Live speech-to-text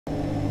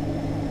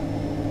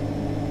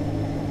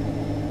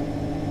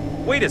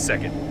Wait a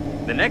second.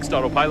 The next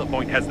autopilot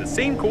point has the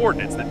same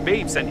coordinates that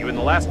Babe sent you in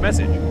the last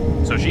message.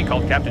 So she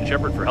called Captain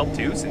Shepard for help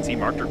too, since he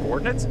marked her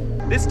coordinates?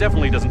 This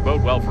definitely doesn't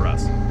bode well for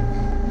us.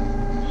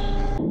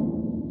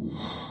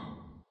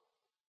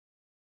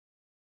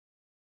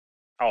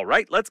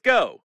 Alright, let's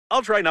go.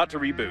 I'll try not to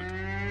reboot.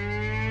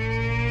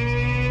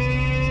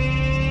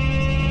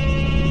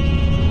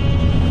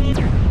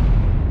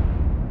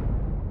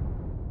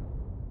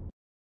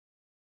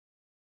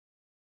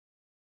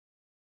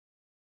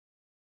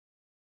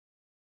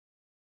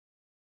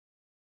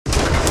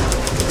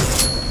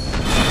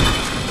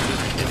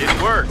 It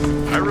didn't work.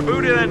 I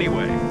rebooted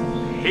anyway.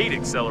 Hate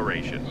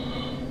acceleration.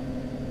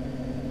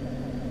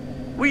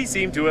 We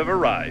seem to have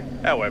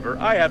arrived. However,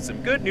 I have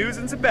some good news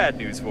and some bad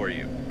news for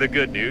you. The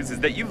good news is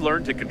that you've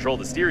learned to control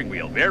the steering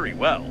wheel very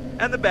well.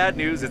 And the bad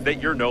news is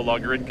that you're no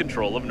longer in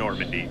control of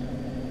Normandy.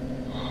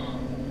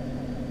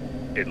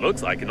 It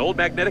looks like an old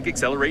magnetic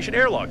acceleration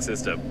airlock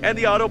system, and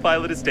the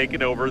autopilot has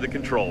taken over the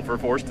control for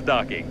forced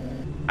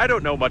docking. I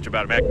don't know much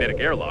about magnetic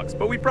airlocks,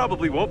 but we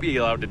probably won't be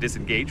allowed to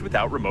disengage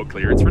without remote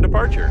clearance for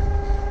departure.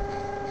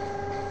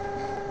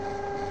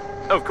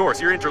 Of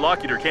course, your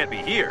interlocutor can't be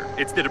here.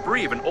 It's the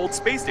debris of an old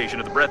space station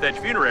of the Breathedge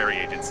Funerary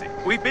Agency.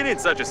 We've been in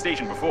such a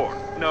station before.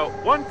 No,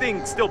 one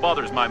thing still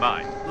bothers my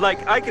mind.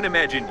 Like, I can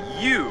imagine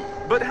you,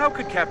 but how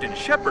could Captain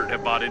Shepard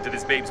have bought into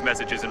this Babe's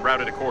messages and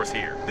routed a course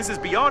here? This is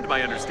beyond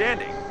my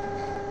understanding.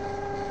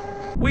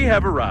 We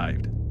have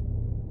arrived.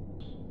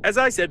 As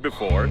I said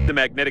before, the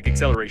magnetic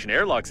acceleration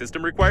airlock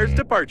system requires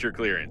departure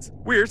clearance.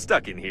 We're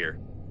stuck in here.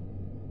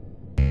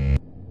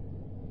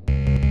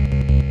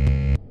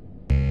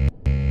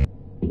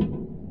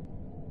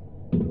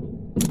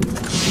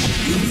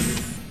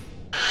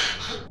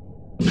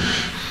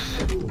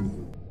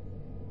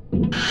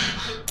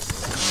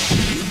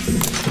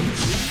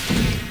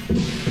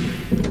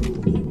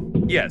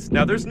 Yes,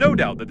 now there's no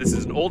doubt that this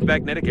is an old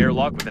magnetic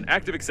airlock with an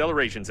active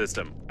acceleration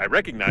system. I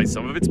recognize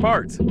some of its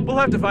parts. We'll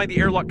have to find the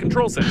airlock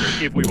control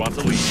center if we want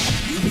to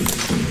leave.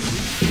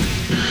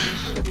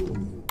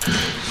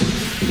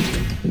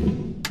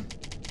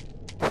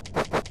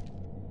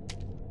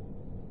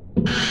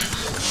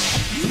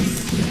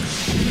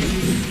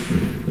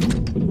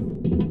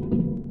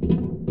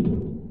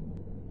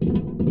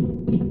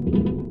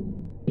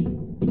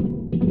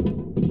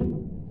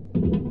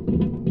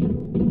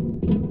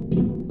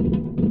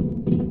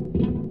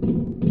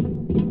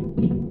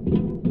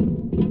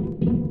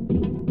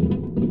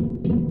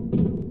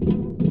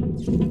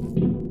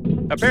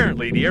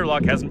 Apparently, the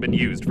airlock hasn't been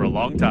used for a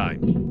long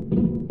time.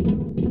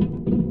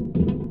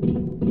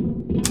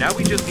 Now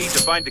we just need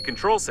to find the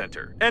control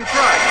center, and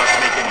try not to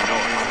make any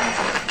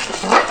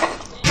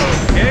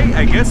noise. Okay,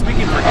 I guess we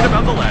can forget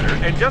about the ladder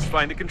and just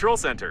find the control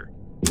center.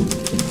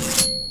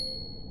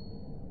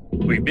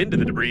 We've been to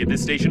the debris at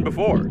this station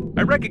before.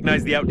 I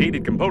recognize the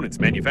outdated components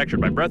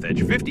manufactured by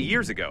Breathedge 50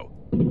 years ago.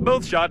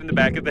 Both shot in the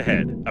back of the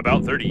head,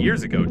 about 30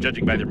 years ago,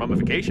 judging by their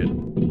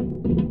mummification.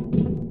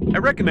 I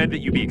recommend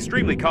that you be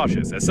extremely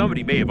cautious, as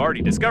somebody may have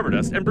already discovered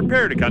us and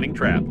prepared a cunning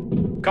trap.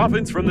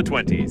 Coffins from the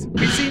 20s.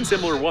 We've seen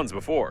similar ones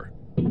before.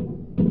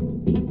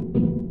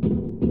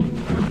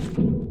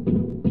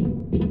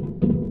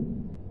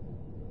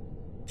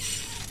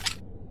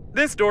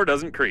 This door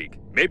doesn't creak.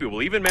 Maybe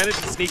we'll even manage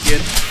to sneak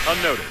in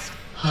unnoticed.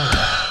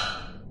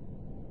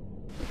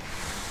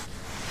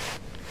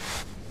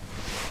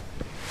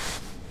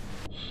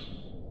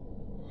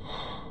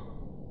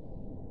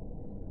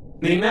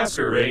 The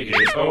masquerade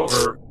is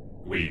over,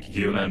 weak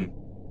human.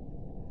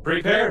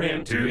 Prepare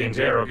him to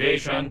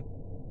interrogation.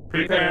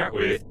 Prepare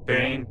with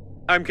pain.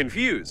 I'm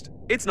confused.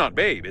 It's not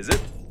Babe, is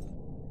it?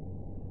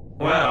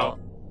 Well...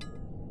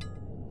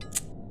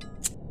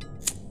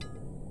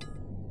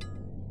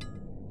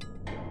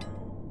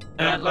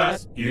 At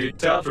last, you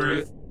tell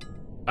truth.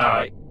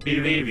 I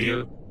believe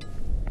you.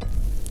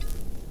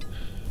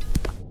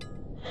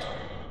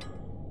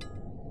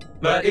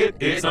 But it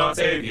is not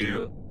save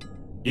you.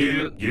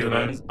 You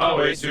humans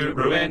always to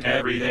ruin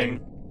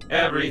everything.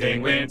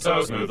 Everything went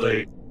so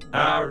smoothly.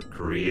 Our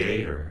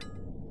creator,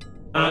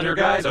 under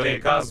guise of a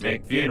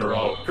cosmic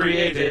funeral,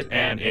 created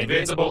an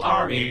invincible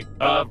army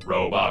of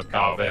robot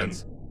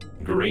coffins.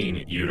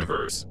 Green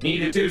Universe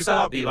needed to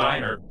stop the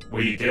liner.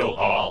 We killed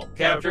all,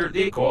 captured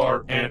the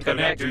core, and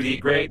connect to the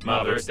Great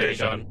Mother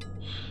Station.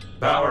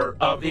 Power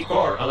of the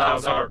core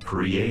allows our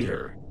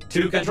creator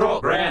to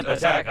control grand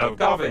attack of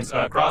coffins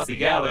across the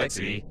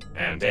galaxy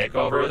and take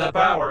over the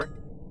power.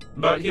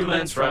 But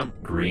humans from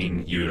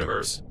Green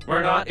Universe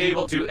were not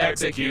able to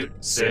execute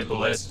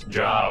simplest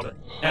job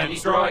and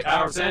destroy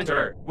our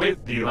center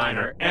with the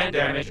liner and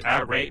damage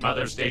our Great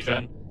Mother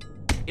Station.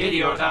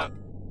 Idiota.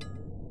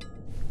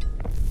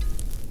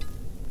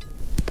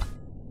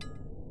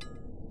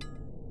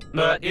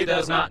 But it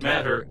does not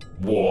matter.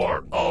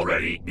 War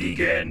already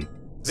began.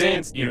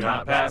 Since you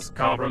not pass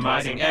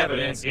compromising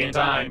evidence in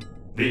time,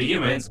 the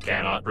humans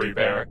cannot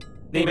prepare.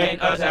 The main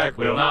attack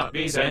will not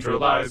be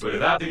centralized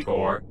without the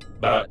core,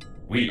 but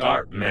we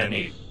are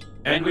many,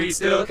 and we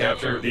still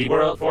capture the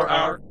world for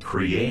our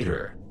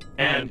creator.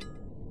 And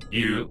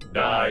you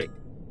die.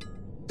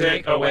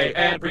 Take away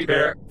and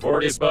prepare for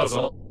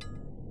disposal.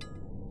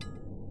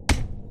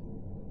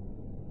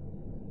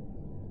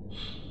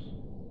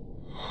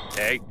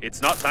 Hey,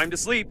 it's not time to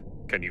sleep.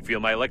 Can you feel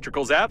my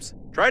electrical zaps?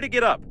 Try to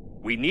get up.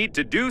 We need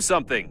to do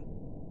something.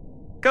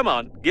 Come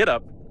on, get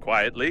up,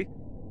 quietly.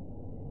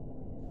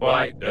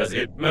 Why does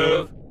it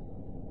move?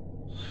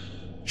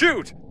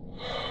 Shoot!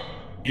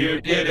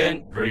 You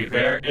didn't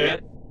prepare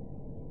it.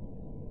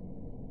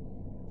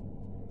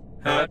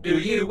 How do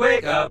you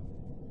wake up?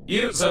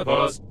 You're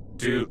supposed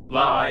to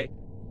lie.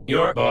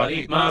 Your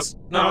body must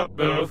not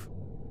move.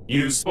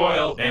 You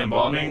spoil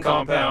embalming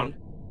compound.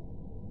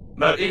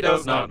 But it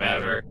does not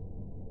matter.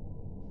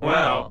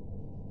 Well,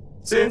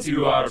 since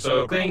you are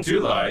so cling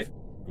to life,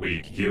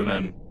 weak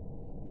human,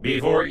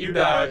 before you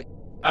die,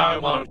 I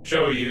want to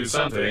show you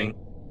something.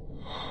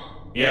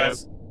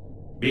 Yes,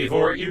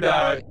 before you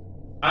die,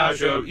 I'll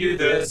show you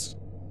this.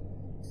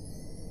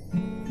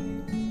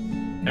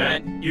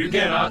 And you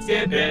cannot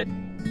skip it.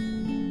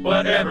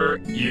 Whatever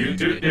you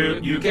do,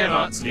 you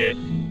cannot skip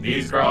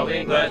these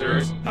crawling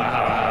letters.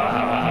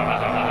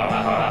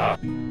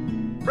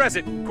 Press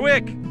it,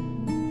 quick!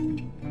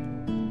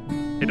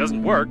 It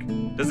doesn't work.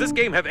 Does this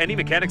game have any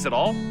mechanics at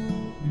all?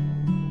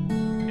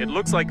 It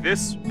looks like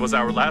this was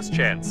our last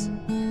chance.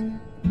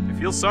 I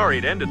feel sorry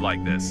it ended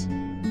like this.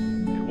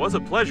 It was a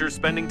pleasure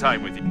spending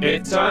time with you.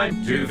 It's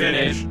time to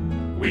finish,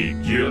 weak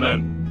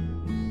human.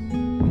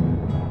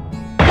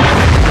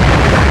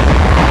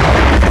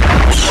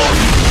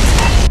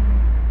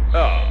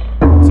 Oh,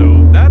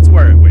 so that's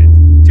where it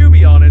went. To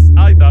be honest,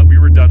 I thought we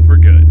were done for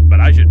good, but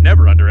I should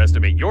never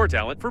underestimate your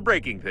talent for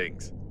breaking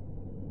things.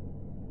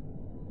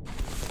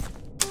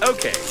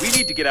 Okay, we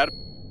need to get out of...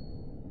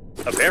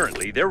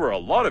 Apparently, there were a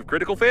lot of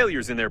critical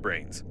failures in their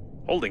brains,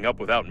 holding up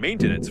without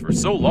maintenance for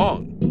so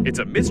long. It's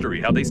a mystery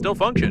how they still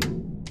function.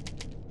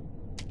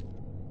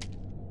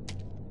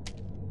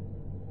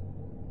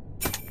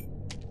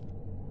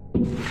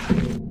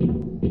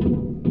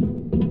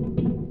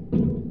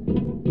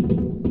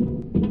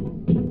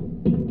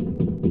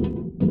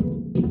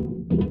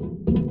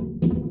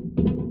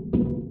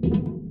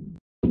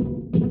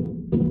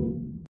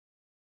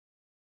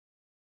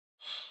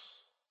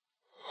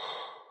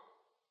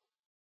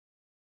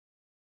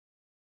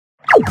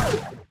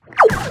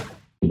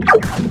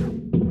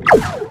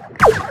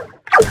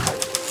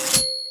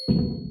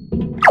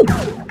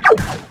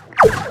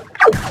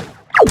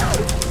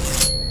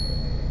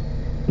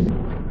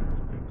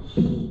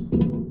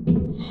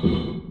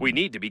 We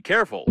need to be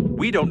careful.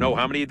 We don't know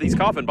how many of these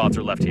coffin bots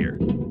are left here.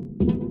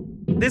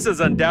 This is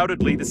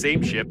undoubtedly the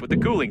same ship with the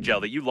cooling gel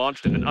that you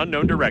launched in an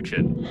unknown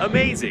direction.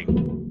 Amazing!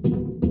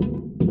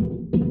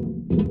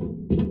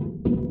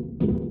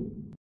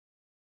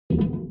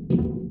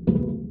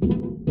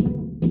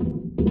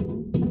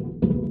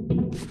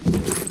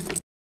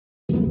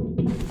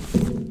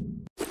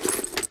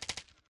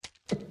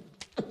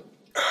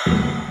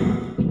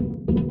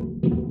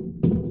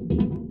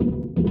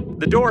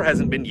 The door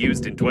hasn't been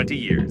used in 20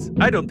 years.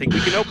 I don't think we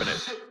can open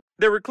it.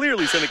 There were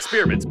clearly some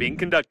experiments being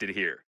conducted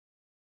here.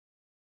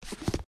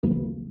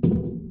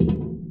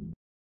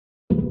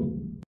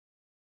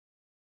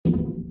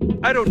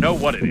 I don't know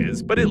what it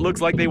is, but it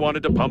looks like they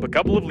wanted to pump a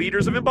couple of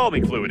liters of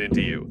embalming fluid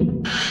into you.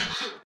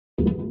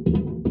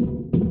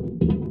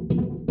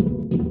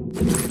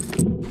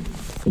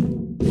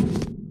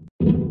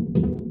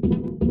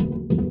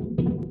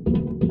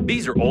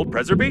 These are old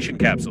preservation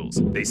capsules.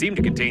 They seem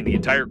to contain the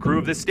entire crew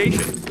of this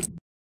station.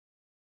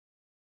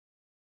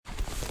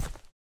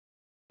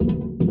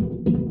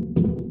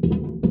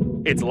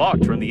 It's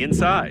locked from the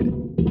inside.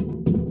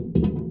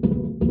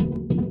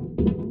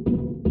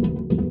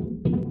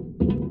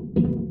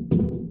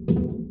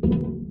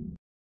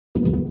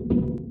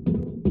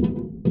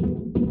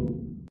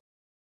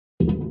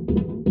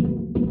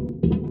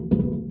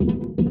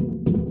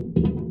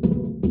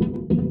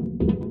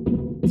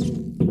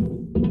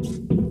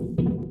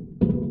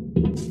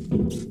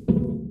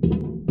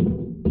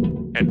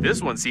 And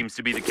this one seems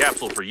to be the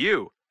capsule for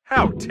you.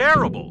 How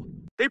terrible!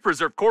 They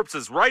preserve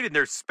corpses right in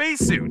their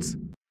spacesuits.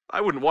 I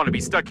wouldn't want to be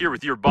stuck here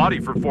with your body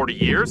for 40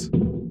 years.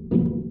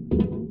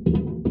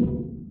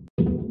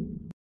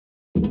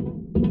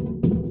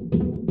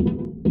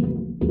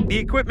 The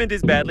equipment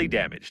is badly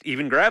damaged.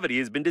 Even gravity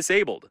has been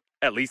disabled.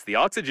 At least the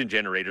oxygen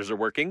generators are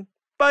working.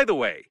 By the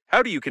way,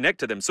 how do you connect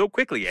to them so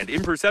quickly and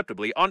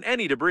imperceptibly on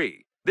any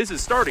debris? This is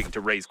starting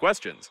to raise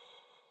questions.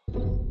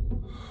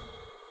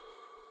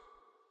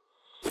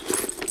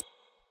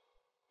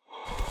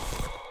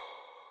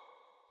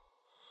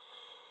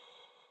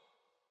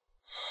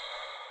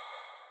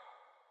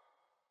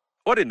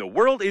 What in the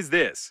world is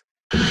this?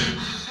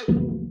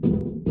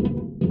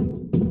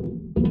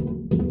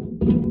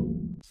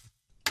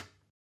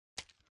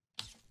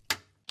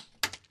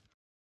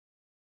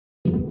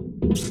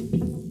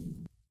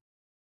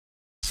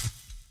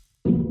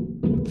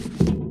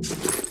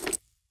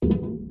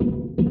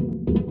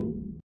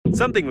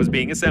 Something was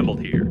being assembled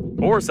here,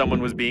 or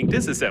someone was being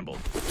disassembled.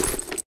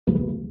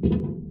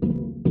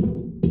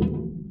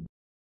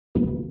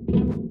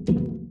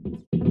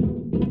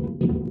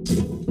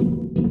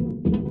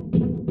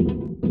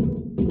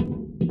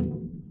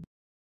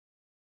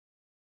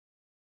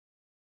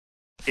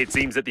 It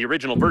seems that the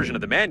original version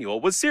of the manual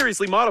was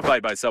seriously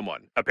modified by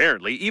someone.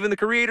 Apparently, even the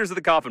creators of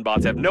the coffin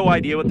bots have no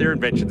idea what their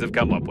inventions have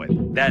come up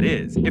with. That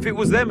is, if it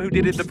was them who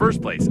did it in the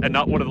first place and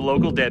not one of the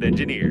local dead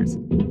engineers.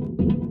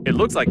 It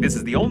looks like this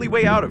is the only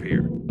way out of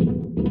here.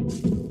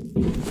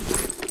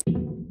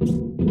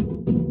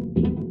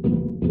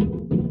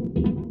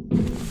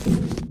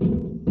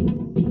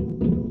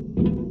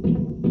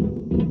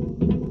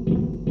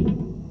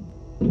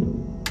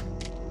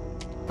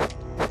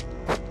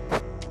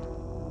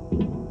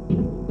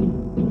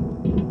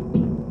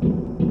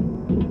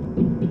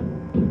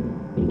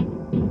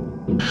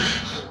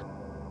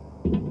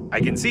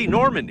 I can see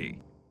Normandy.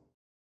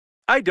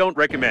 I don't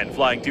recommend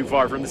flying too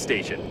far from the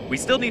station. We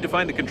still need to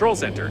find the control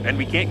center, and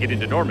we can't get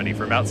into Normandy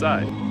from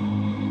outside.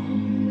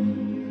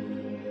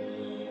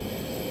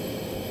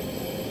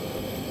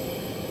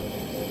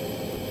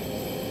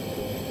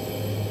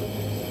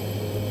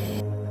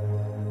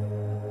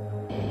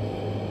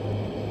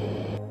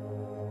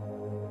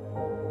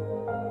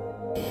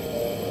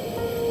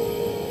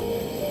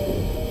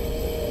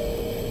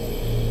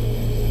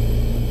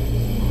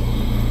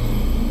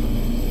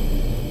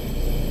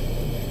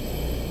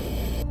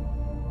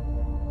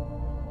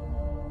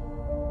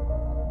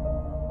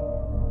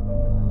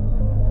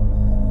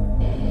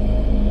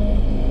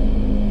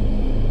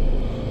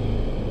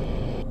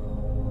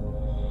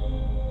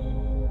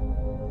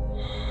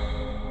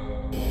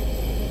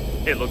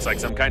 It looks like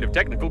some kind of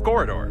technical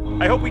corridor.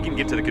 I hope we can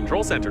get to the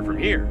control center from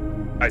here.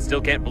 I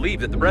still can't believe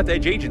that the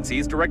Breathedge agency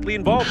is directly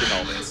involved in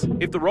all this.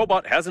 If the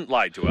robot hasn't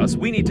lied to us,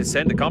 we need to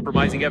send the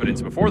compromising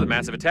evidence before the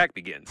massive attack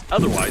begins.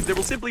 Otherwise, there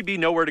will simply be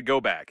nowhere to go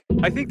back.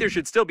 I think there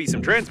should still be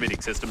some transmitting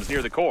systems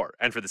near the core,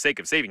 and for the sake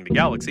of saving the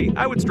galaxy,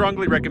 I would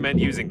strongly recommend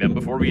using them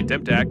before we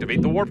attempt to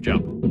activate the warp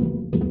jump.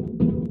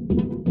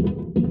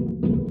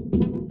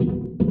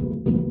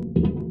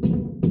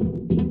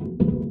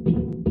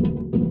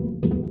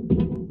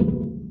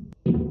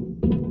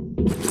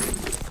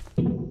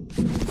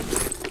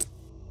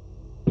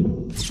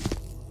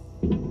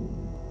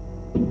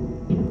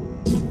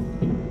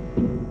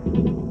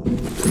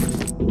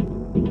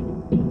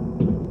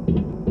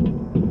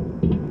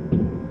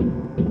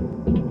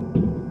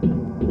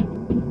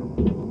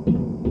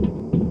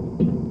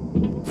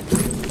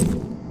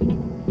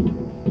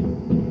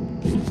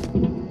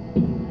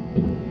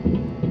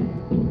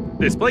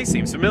 This place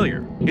seems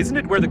familiar. Isn't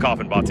it where the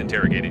coffin bots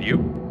interrogated you?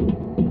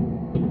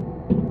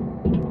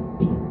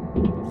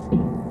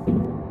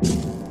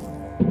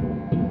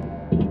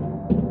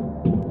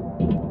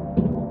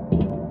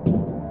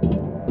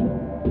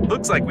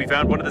 Looks like we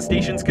found one of the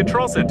station's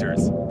control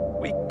centers.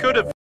 We could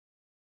have...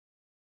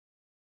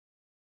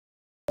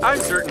 I'm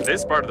certain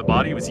this part of the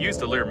body was used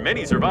to lure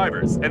many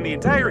survivors, and the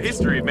entire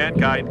history of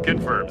mankind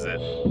confirms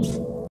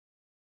it.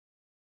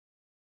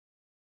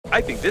 I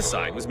think this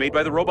sign was made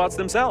by the robots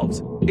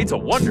themselves. It's a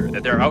wonder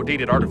that their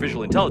outdated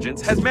artificial intelligence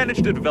has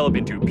managed to develop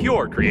into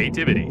pure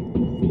creativity.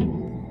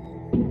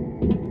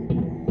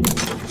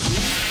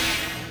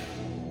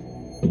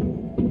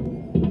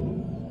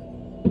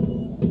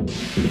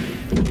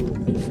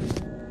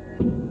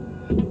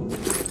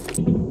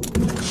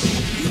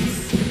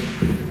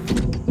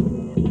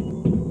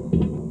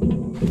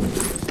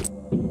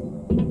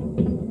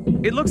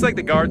 It looks like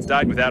the guards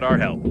died without our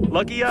help.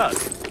 Lucky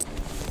us.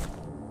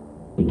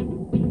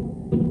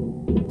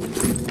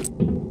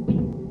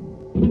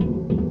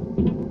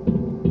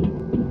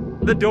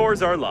 The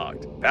doors are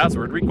locked.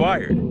 Password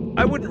required.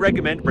 I wouldn't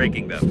recommend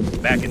breaking them.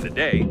 Back in the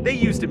day, they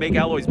used to make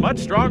alloys much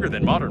stronger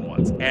than modern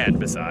ones. And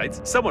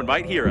besides, someone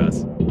might hear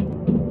us.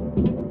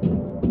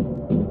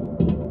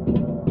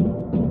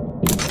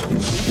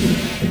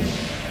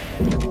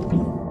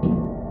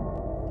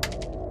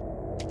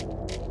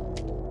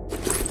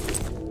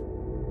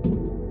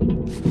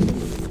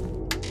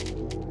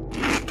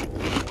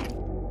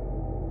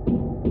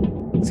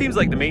 Seems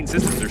like the main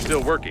systems are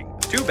still working.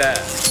 Too bad.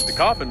 The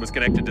coffin was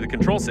connected to the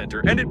control center,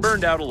 and it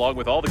burned out along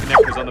with all the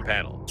connectors on the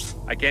panel.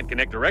 I can't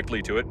connect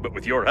directly to it, but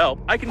with your help,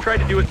 I can try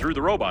to do it through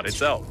the robot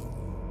itself.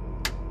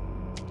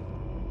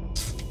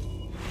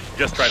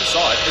 Just try to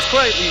saw it as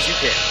quietly as you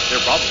can.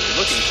 They're probably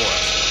looking for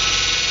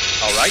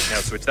us. All right, now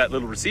switch that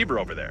little receiver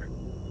over there.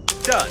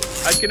 Done.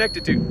 I've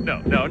connected to...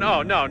 No.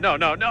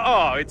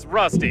 Oh, it's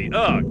rusty.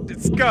 Ugh,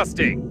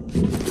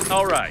 disgusting.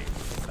 All right.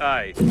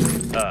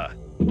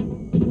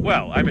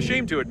 Well, I'm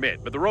ashamed to admit,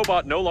 but the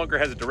robot no longer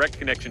has a direct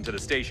connection to the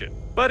station.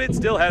 But it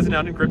still has an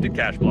unencrypted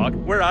cache block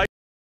where I...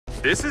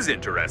 This is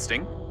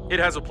interesting. It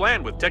has a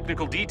plan with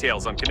technical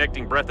details on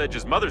connecting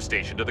Breathedge's mother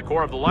station to the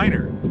core of the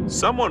liner.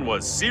 Someone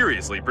was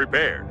seriously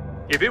prepared.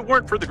 If it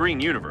weren't for the Green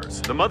Universe,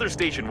 the mother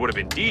station would have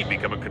indeed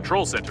become a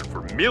control center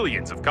for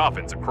millions of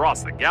coffins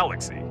across the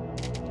galaxy.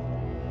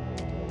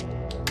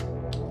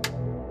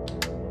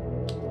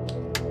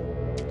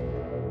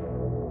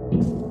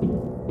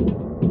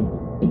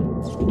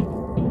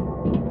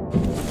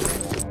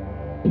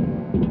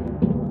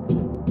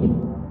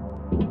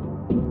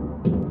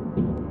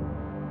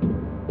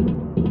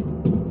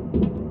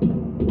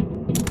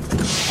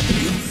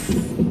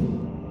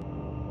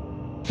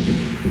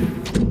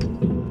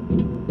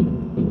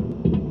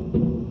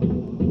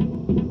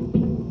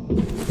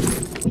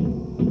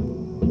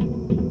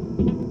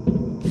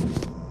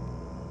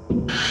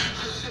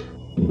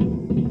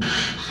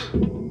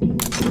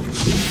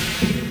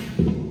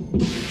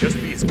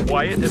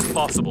 quiet as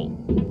possible.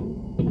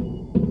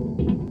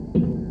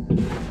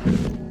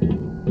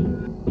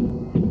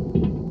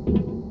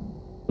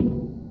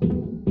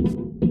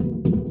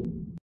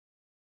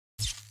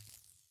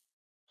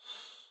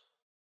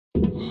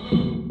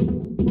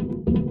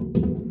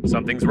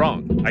 Something's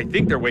wrong. I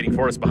think they're waiting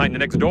for us behind the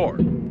next door.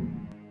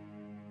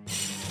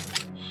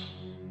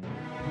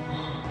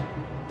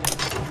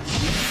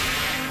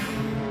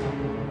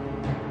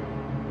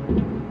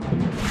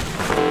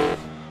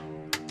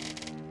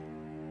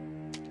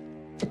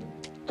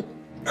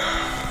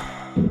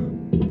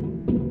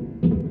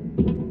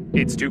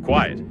 It's too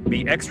quiet.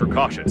 Be extra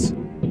cautious.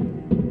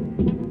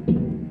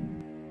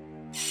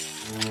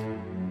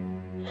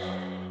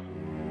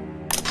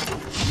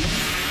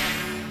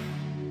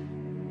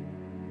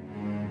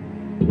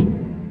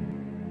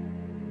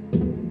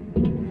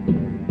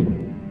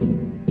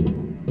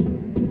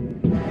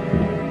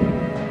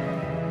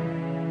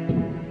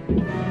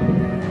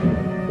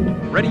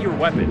 Ready your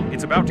weapon.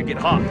 It's about to get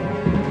hot.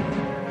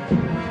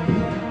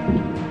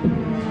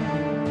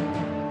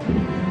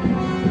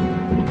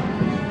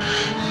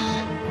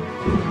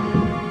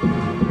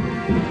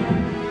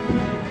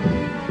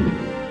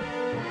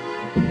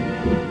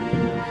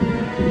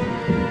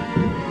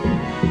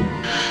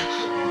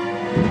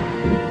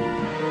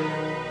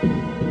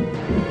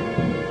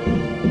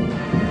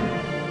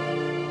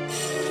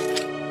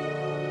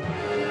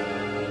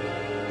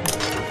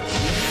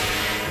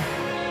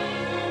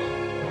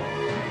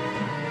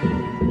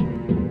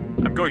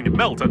 Going to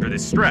melt under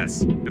this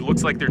stress. It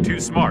looks like they're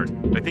too smart.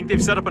 I think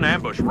they've set up an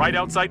ambush right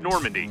outside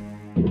Normandy.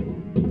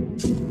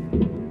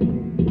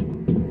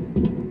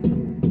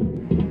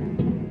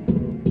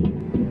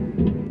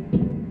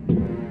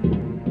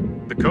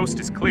 The coast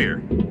is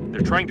clear.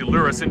 They're trying to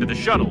lure us into the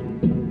shuttle.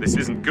 This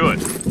isn't good.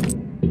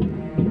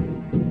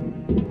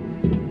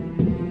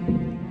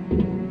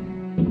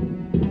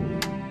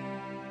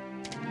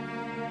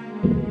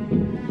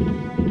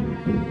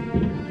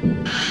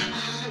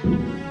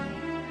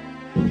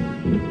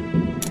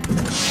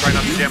 Try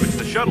not to damage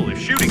the shuttle if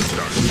shooting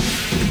starts.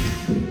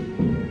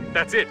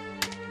 That's it.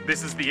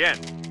 This is the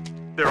end.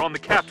 They're on the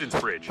captain's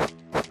bridge.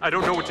 I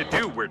don't know what to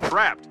do. We're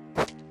trapped.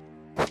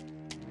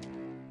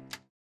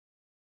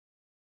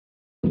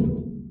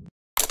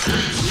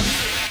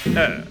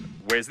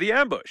 Where's the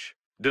ambush?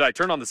 Did I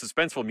turn on the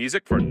suspenseful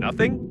music for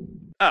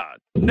nothing? Ah,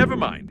 never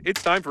mind.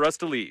 It's time for us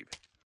to leave.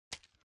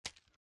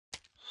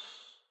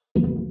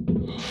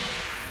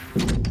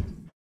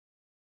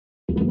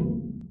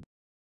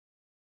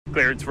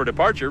 Clearance for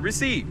departure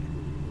received.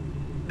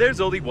 There's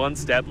only one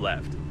step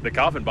left. The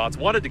coffin bots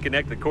wanted to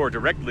connect the core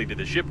directly to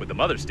the ship with the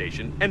mother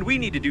station, and we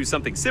need to do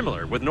something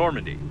similar with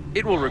Normandy.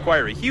 It will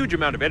require a huge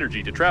amount of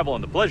energy to travel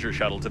on the pleasure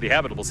shuttle to the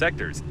habitable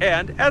sectors,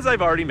 and as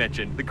I've already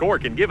mentioned, the core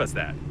can give us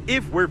that.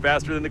 If we're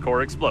faster than the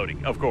core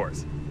exploding, of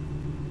course.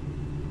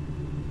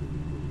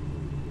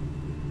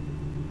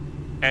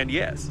 And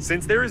yes,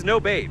 since there is no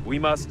bait, we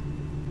must...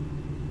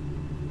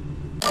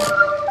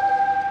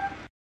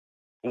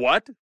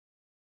 What?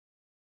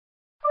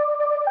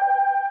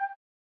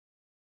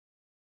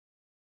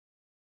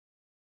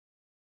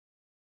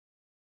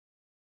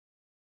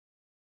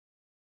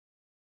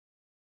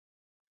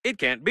 It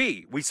can't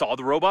be. We saw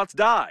the robots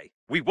die.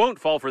 We won't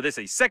fall for this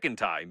a second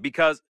time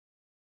because...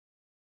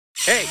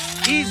 Hey,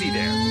 easy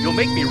there. You'll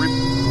make me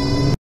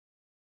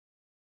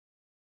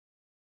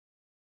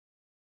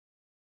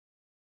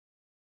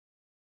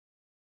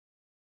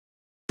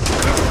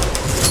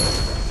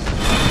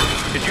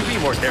Could you be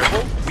more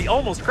careful? We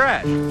almost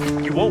crashed.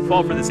 You won't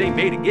fall for the same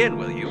bait again,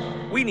 will you?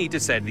 We need to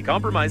send the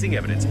compromising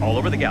evidence all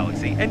over the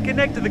galaxy and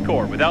connect to the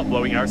core without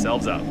blowing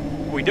ourselves up.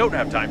 We don't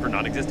have time for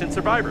non-existent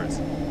survivors.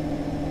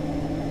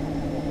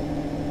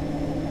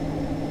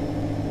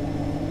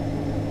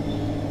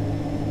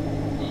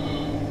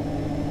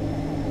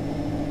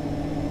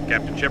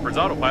 Captain Shepard's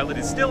autopilot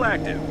is still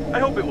active. I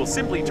hope it will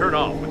simply turn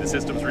off when the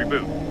systems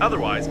reboot.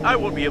 Otherwise, I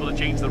won't be able to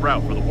change the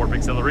route for the warp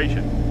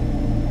acceleration.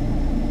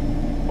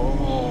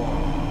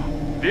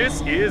 Oh,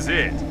 this is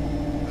it.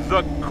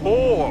 The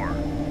core.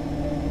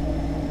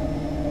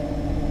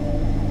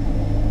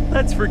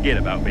 Let's forget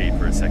about bait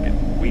for a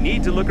second. We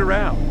need to look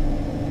around.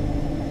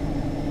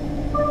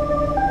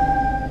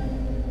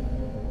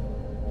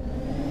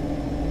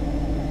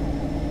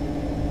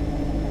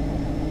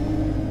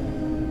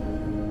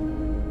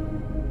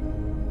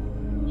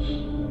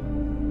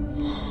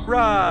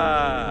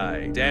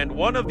 Right, and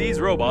one of these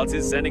robots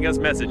is sending us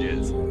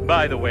messages.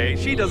 By the way,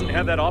 she doesn't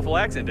have that awful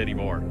accent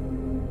anymore.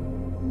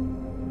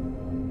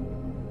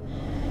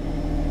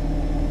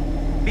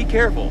 Be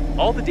careful,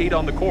 all the data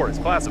on the core is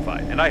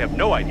classified, and I have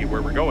no idea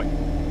where we're going.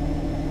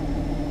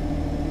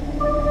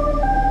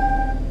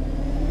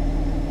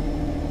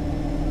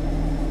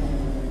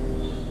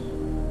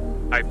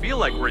 I feel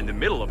like we're in the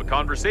middle of a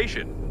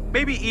conversation.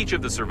 Maybe each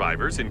of the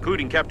survivors,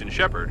 including Captain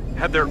Shepard,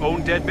 have their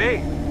own dead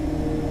babe.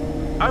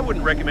 I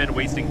wouldn't recommend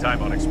wasting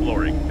time on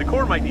exploring. The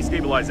core might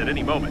destabilize at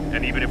any moment,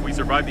 and even if we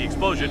survive the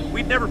explosion,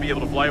 we'd never be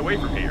able to fly away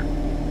from here.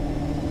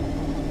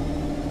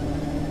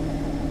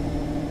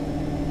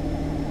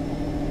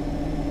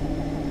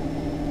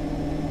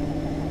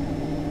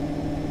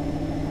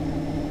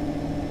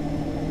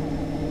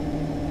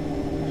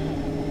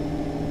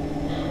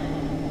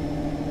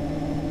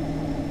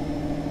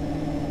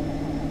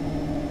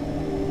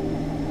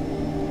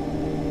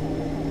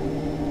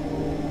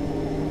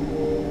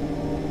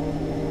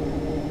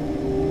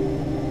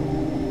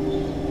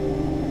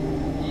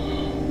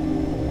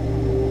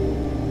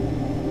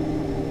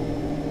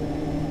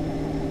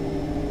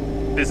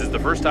 This is the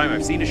first time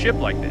I've seen a ship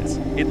like this.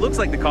 It looks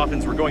like the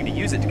coffins were going to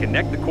use it to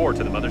connect the core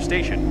to the mother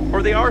station,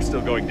 or they are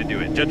still going to do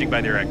it, judging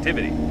by their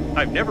activity.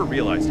 I've never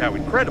realized how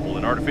incredible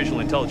an artificial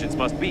intelligence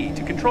must be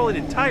to control an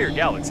entire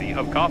galaxy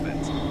of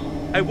coffins.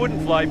 I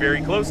wouldn't fly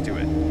very close to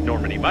it.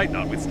 Normandy might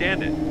not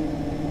withstand it.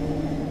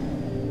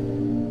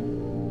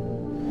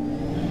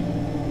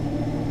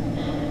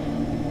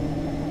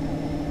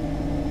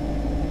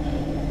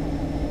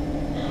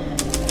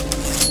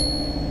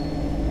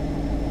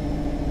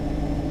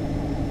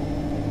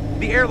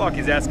 The airlock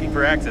is asking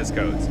for access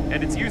codes,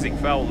 and it's using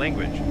foul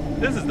language.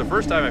 This is the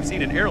first time I've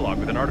seen an airlock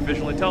with an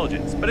artificial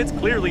intelligence, but it's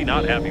clearly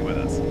not happy with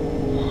us.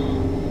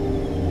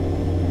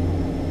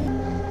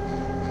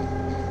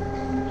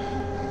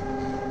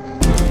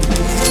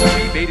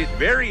 We made it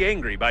very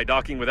angry by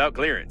docking without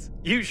clearance.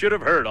 You should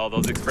have heard all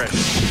those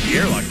expressions. The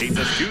airlock hates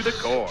us to the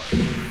core.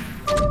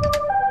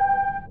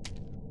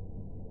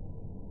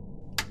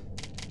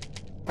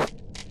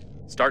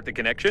 Start the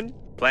connection?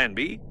 Plan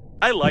B?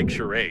 I like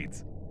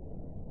charades.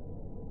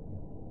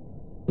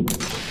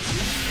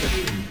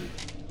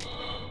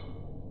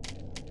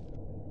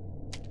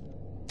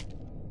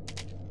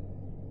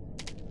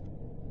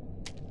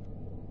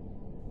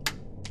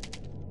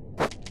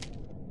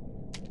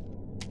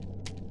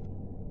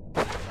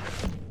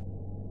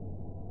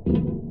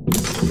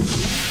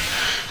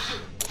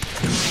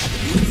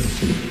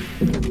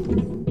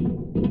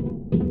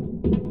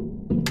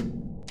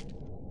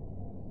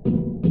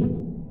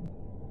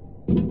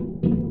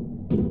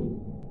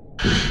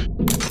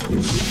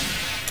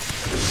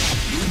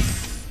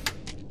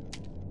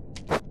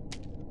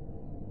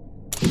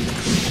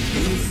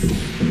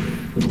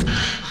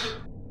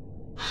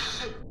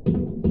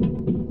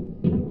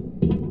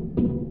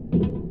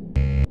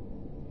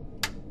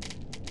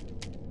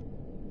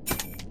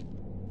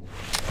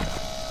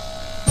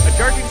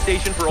 Charging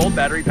station for old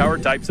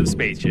battery-powered types of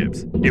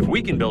spaceships. If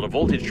we can build a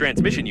voltage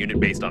transmission unit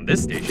based on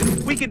this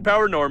station, we can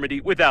power Normandy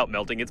without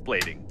melting its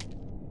plating.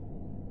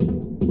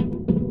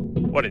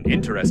 What an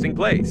interesting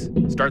place.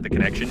 Start the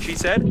connection, she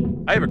said.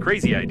 I have a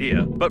crazy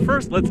idea, but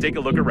first let's take a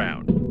look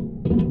around.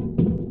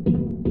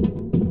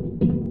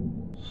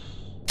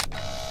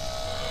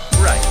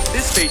 Right,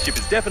 this spaceship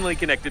is definitely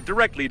connected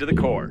directly to the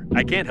core.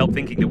 I can't help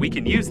thinking that we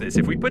can use this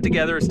if we put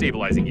together a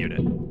stabilizing unit.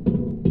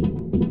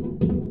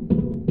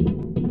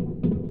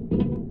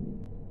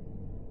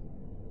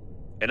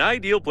 An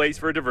ideal place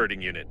for a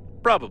diverting unit.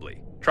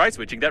 Probably. Try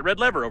switching that red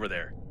lever over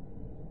there.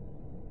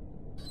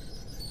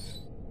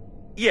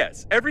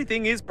 Yes,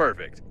 everything is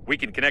perfect. We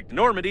can connect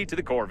Normandy to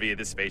the core via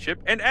this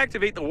spaceship and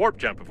activate the warp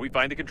jump if we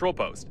find the control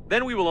post.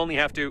 Then we will only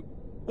have to...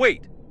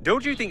 Wait,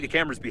 don't you think the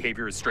camera's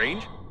behavior is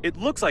strange? It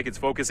looks like it's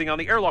focusing on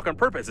the airlock on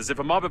purpose, as if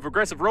a mob of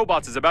aggressive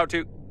robots is about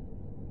to...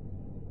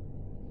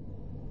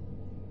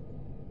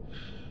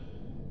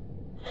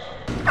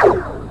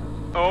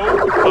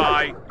 Oh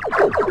my...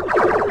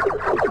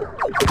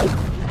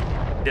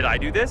 Did I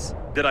do this?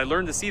 Did I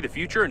learn to see the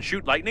future and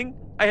shoot lightning?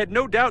 I had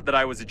no doubt that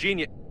I was a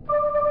genius.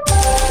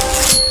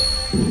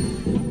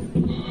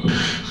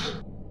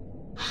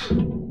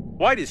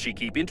 Why does she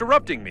keep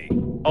interrupting me?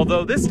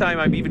 Although this time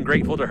I'm even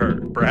grateful to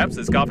her. Perhaps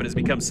this coffin has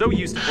become so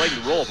used to playing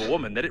the role of a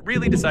woman that it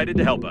really decided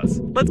to help us.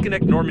 Let's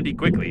connect Normandy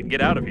quickly and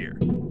get out of here.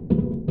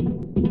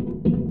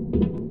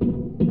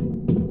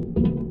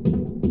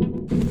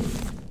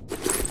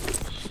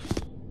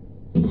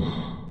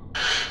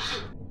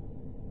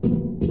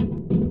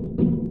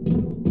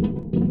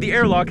 The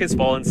airlock has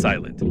fallen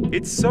silent.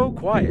 It's so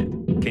quiet.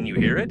 Can you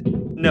hear it?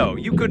 No,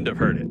 you couldn't have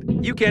heard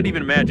it. You can't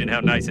even imagine how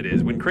nice it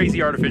is when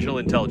crazy artificial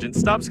intelligence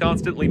stops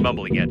constantly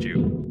mumbling at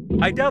you.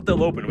 I doubt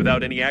they'll open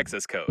without any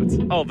access codes,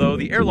 although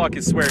the airlock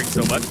is swearing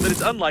so much that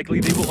it's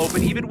unlikely they will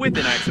open even with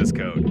an access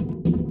code.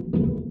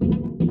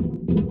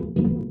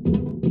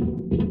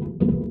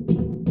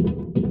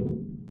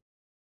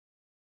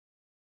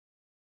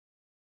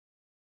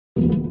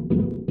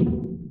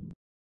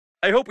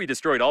 I hope we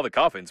destroyed all the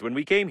coffins when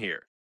we came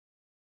here.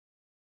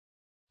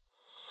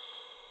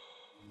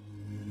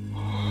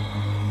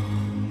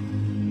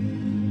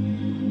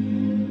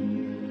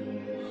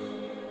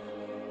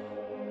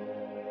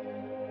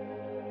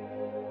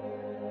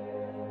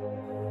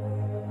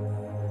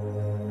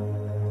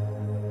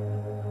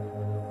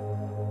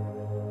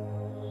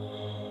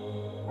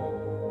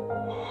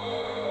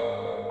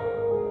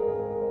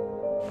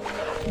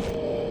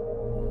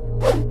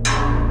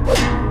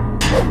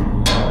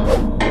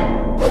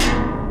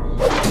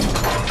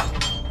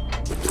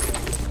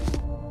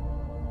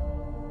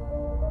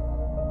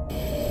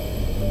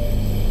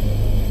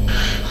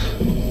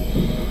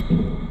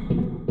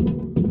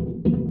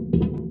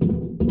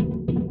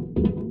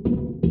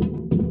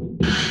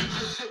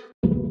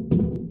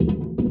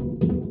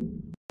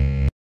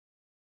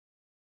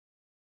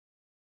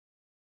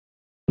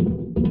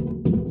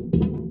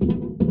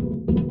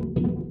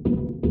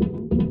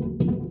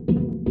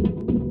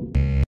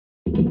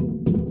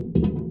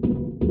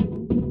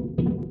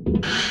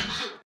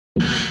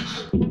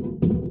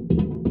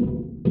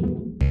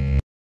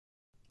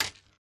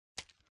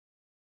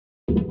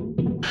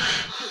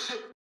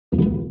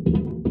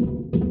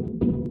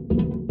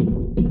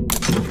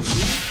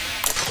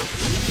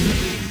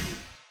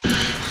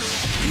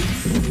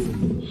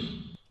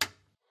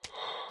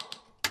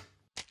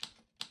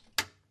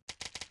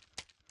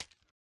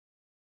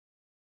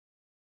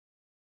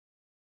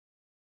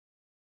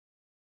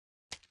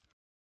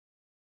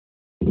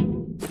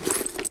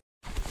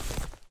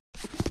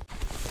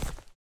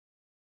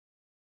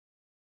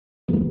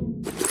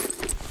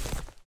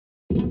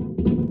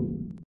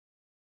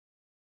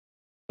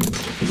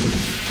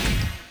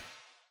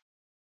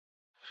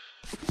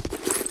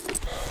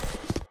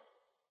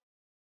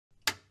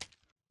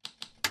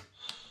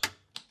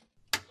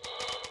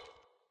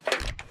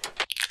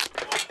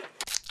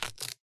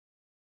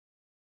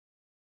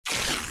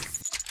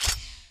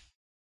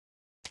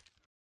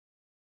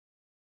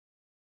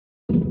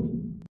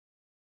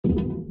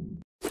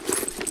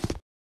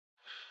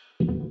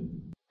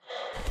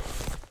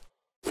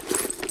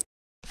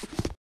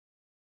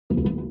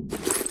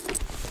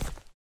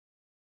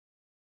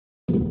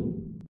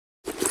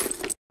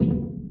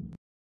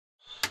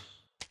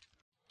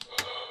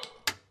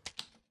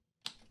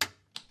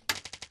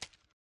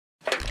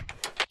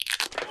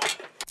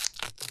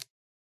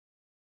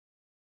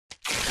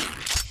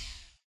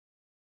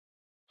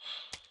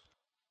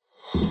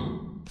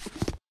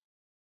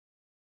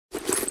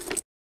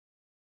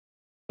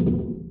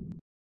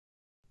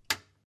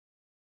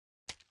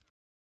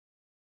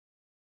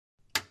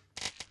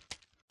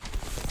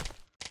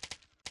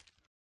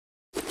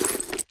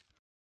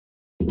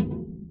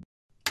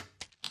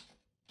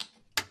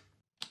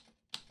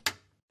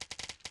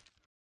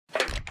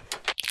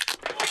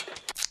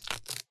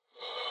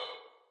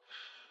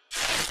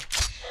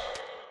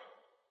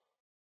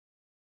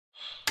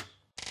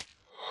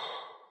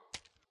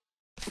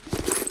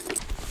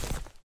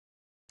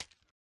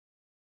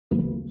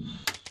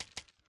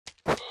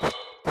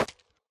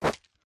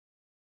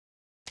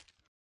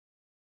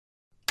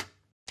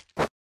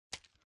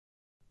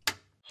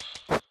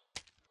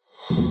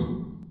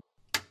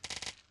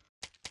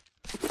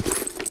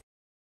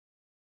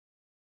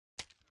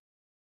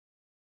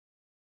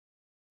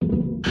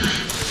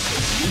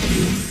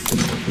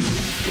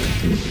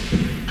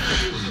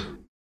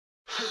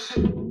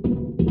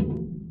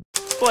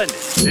 Splendid.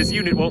 This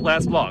unit won't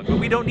last long, but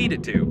we don't need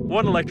it to.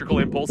 One electrical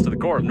impulse to the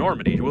core of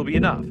Normandy will be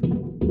enough.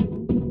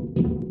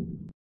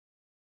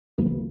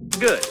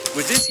 Good.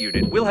 With this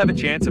unit, we'll have a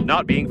chance of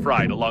not being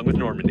fried along with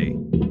Normandy.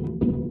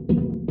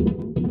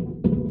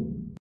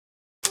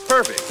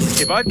 Perfect.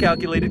 If I've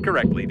calculated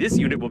correctly, this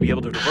unit will be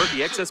able to divert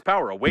the excess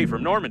power away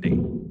from Normandy.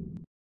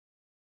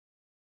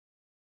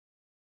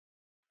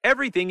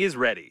 Everything is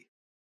ready.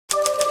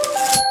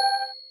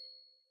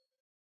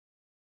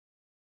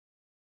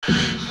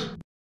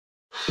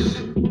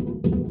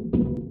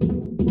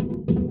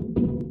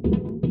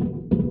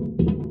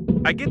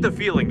 I get the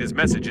feeling this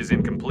message is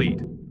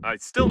incomplete. I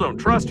still don't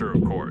trust her,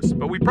 of course,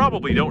 but we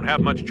probably don't have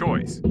much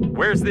choice.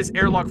 Where's this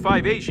airlock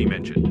 5A she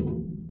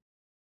mentioned?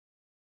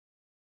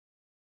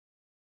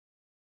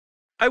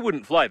 I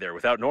wouldn't fly there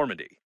without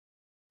Normandy.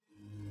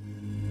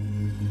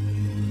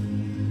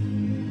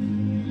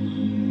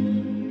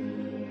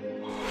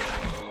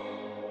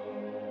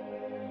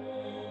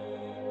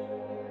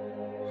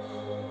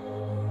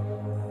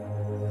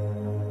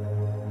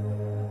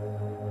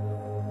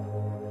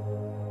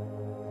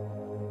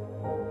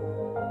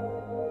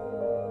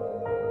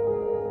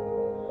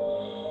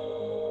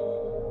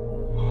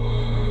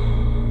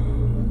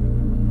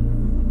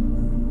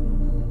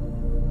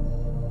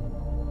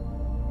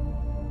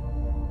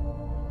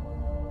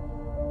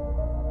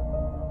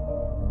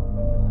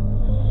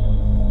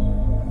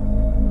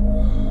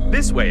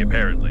 This way,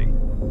 apparently.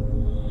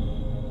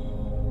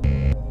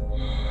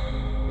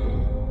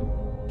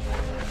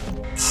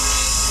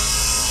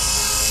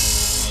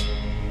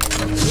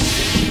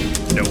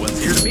 No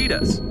one's here to meet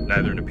us,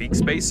 neither in a peak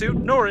spacesuit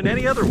nor in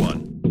any other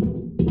one.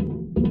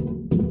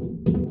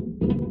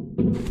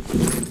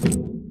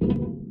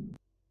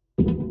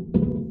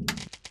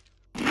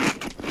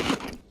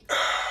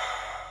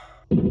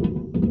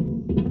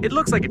 It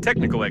looks like a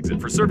technical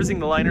exit for servicing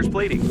the liner's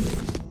plating.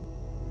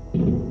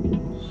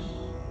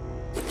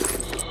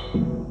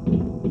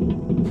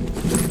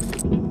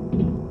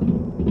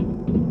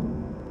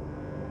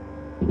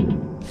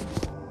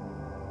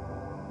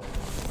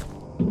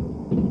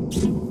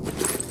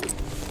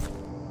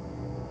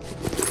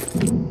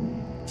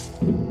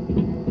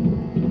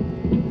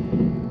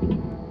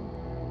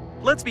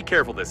 Let's be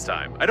careful this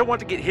time. I don't want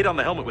to get hit on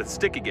the helmet with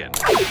stick again.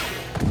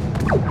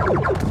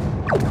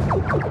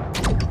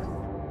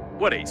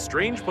 What a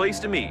strange place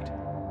to meet.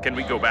 Can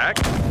we go back?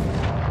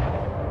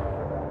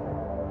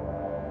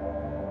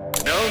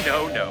 No,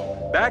 no,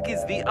 no. Back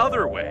is the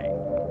other way.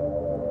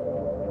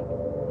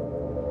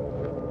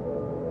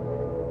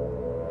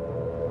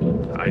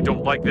 I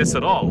don't like this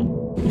at all.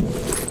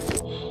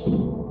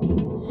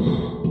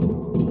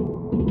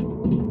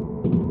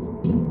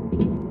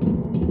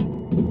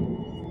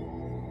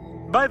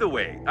 By the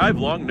way, I've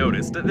long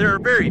noticed that there are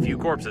very few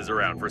corpses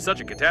around for such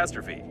a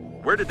catastrophe.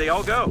 Where did they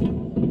all go?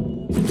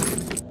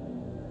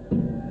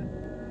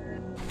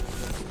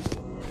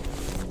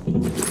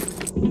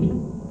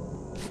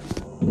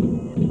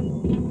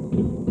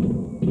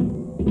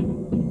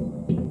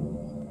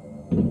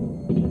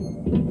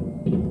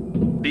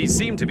 These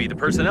seem to be the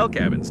personnel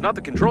cabins, not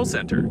the control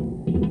center.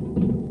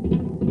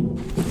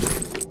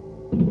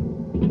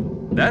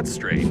 That's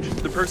strange.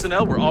 The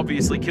personnel were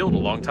obviously killed a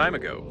long time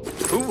ago.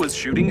 Who was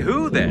shooting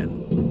who then?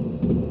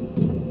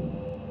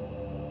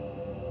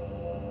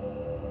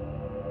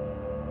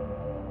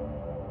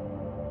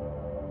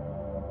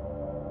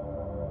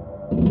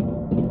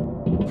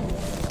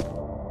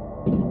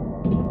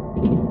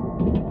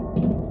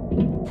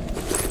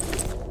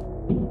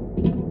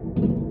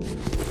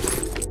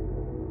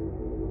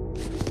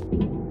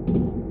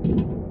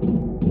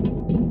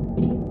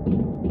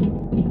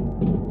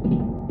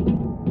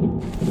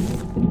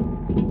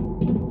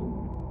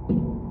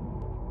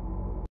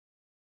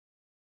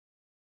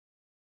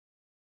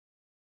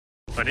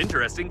 An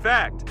interesting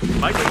fact.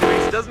 My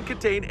database doesn't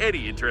contain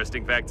any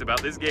interesting facts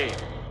about this game.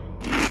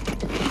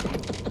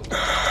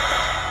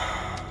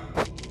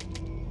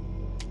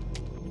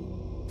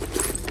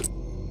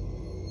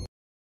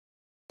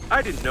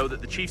 I didn't know that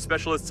the chief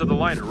specialists of the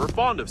liner were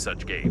fond of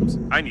such games.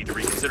 I need to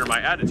reconsider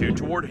my attitude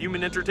toward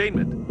human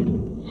entertainment.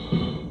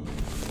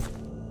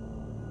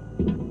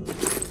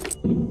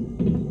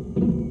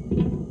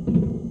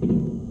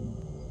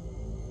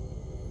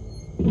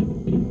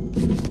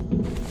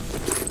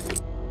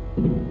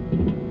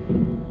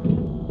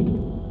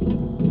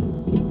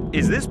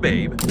 Is this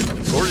Babe?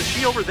 Or is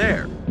she over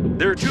there?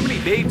 There are too many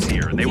babes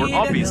here, and they were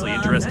obviously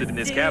interested in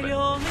this cabin.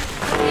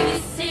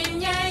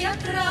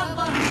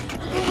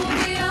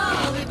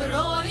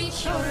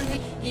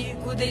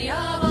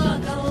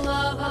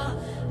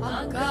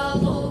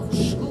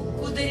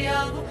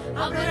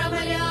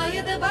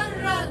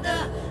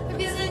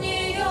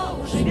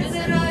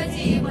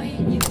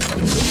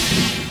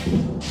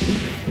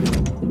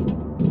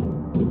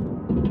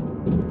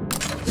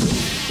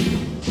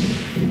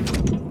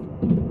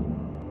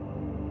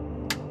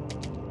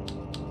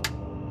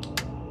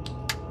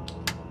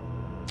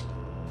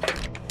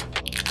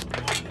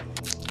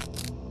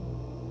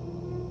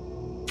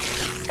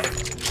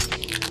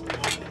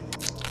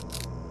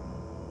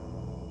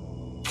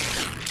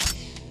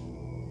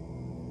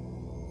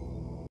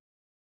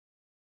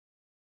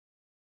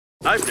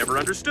 I've never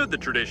understood the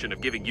tradition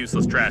of giving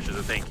useless trash as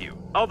a thank you.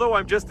 Although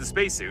I'm just a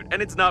spacesuit,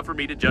 and it's not for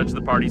me to judge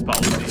the party's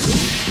policies.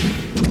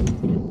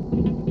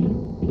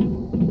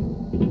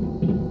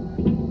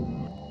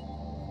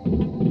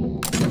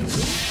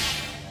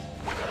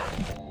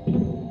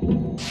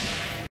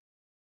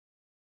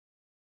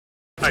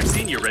 I've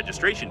seen your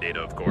registration data,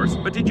 of course,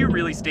 but did you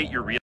really state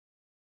your real...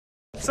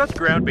 Such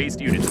ground-based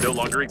units no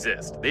longer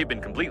exist. They've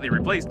been completely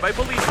replaced by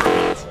police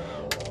robots.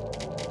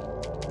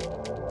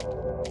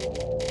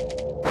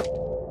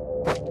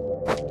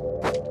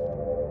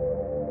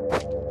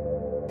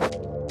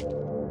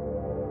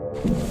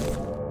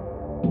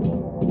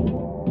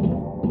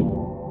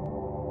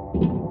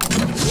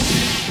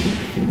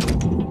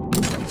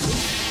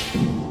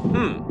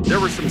 There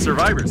were some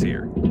survivors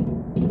here.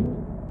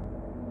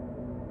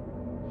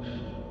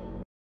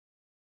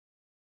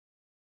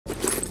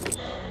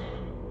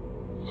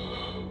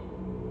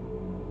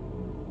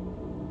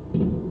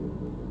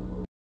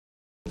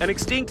 An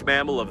extinct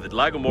mammal of the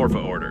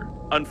Lagomorpha order.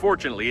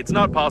 Unfortunately, it's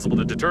not possible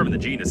to determine the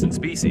genus and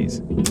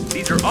species.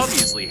 These are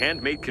obviously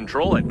handmade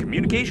control and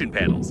communication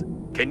panels.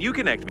 Can you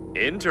connect me?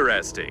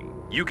 Interesting.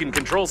 You can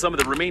control some of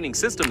the remaining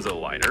systems of the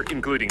liner,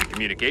 including the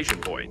communication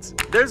points.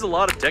 There's a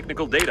lot of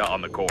technical data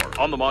on the core,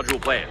 on the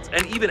module plans,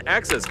 and even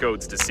access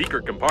codes to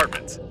secret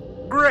compartments.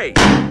 Great!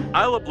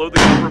 I'll upload the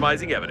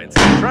compromising evidence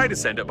and try to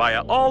send it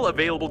via all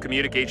available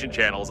communication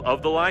channels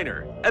of the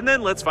liner. And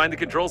then let's find the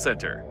control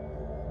center.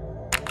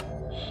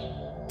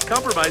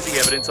 Compromising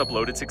evidence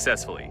uploaded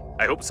successfully.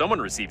 I hope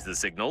someone receives the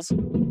signals.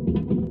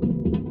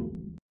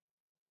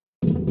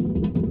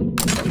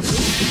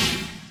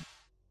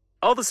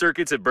 All the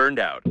circuits have burned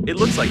out. It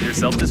looks like they're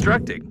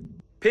self-destructing.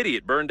 Pity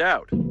it burned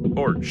out.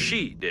 Or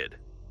she did.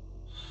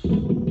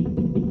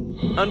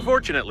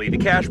 Unfortunately, the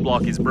cache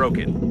block is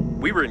broken.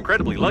 We were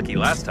incredibly lucky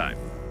last time.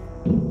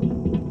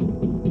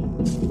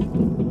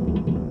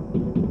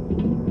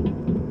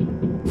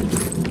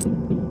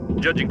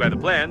 Judging by the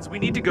plans, we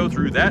need to go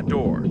through that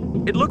door.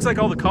 It looks like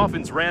all the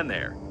coffins ran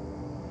there.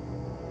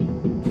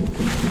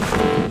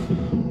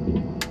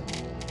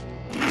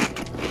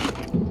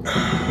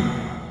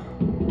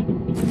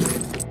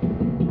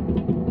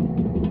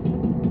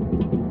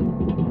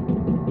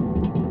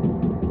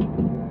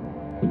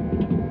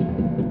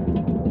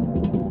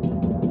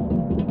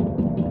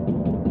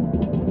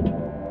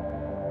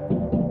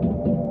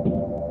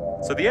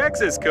 So the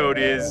access code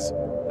is,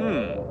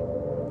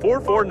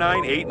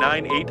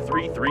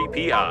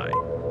 449898333PI.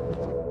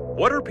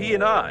 What are P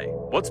and I?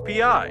 What's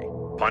PI?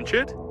 Punch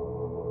it?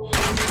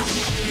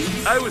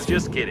 I was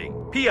just kidding.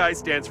 PI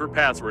stands for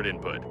password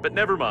input, but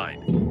never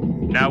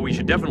mind. Now we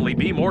should definitely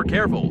be more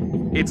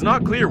careful. It's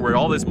not clear where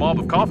all this mob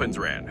of coffins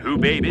ran, who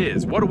Babe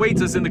is, what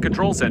awaits us in the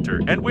control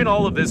center, and when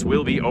all of this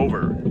will be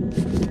over.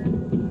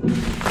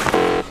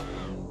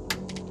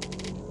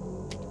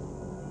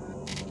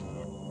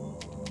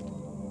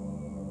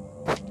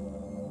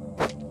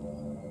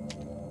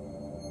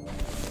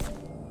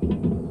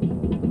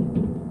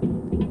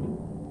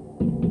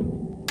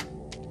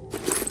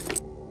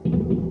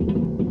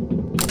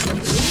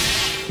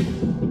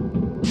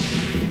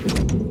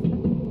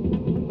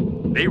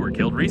 They were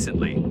killed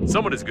recently.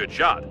 Someone is a good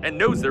shot and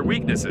knows their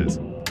weaknesses.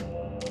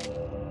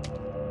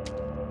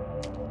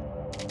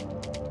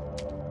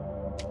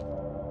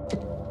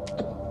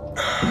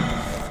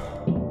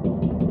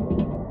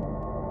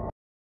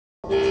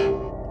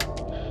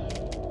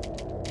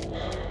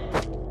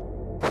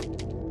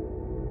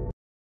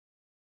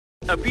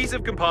 A piece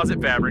of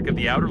composite fabric of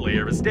the outer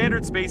layer of a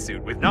standard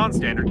spacesuit with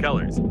non-standard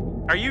colors.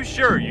 Are you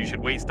sure you should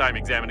waste time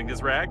examining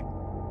this rag?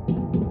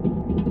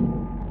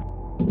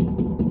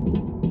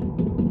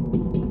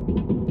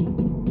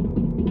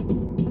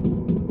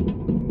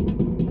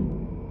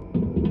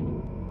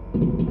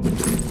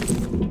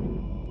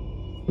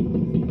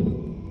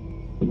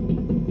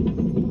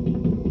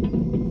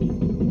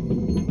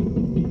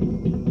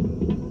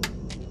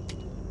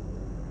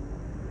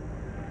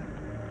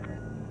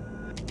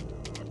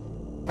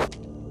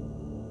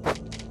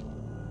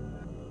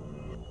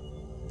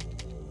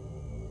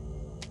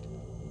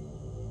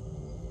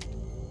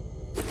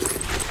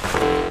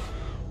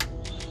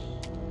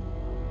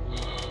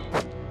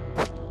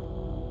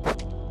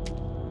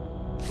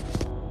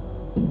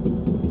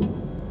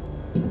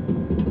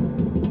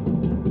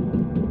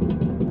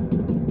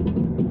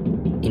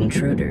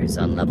 Intruders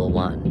on level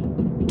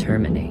 1.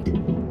 Terminate.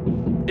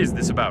 Is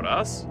this about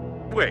us?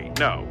 Wait,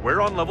 no,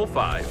 we're on level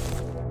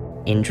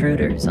 5.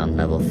 Intruders on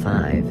level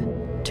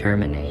 5.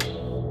 Terminate.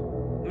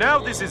 Now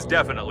this is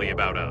definitely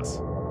about us.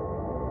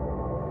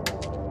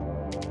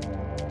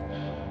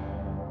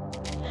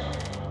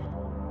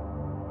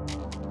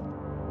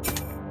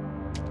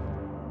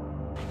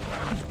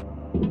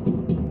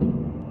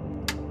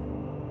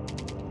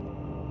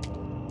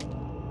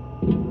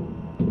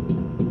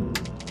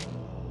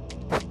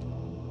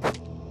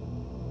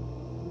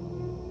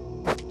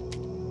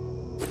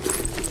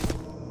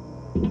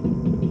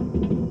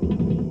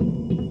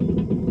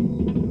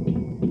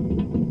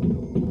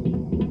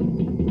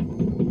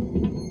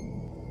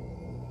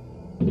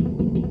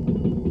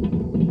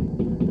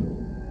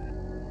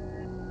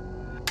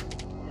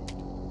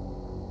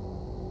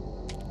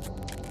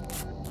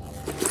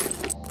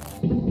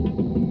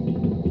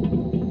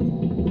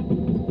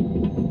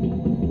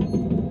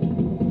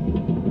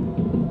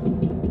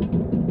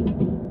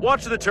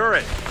 Watch the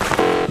turret!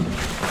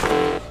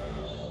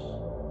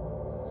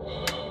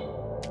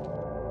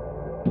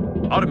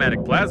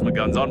 Automatic plasma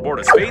guns on board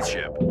a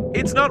spaceship.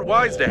 It's not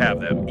wise to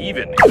have them,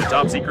 even in the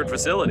top secret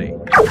facility.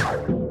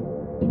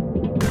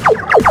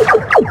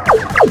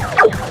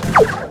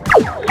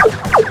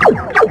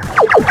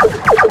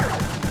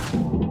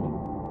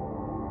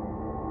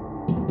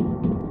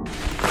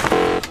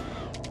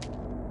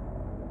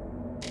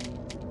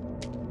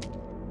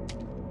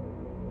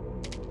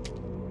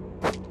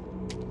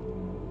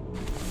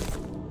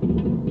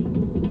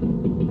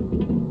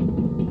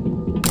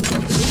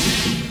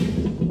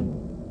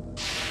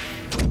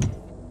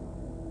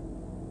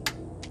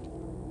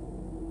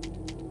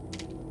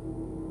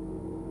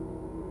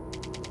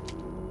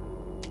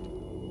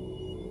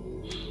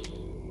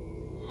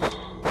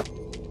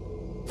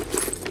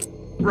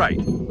 Right.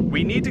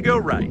 We need to go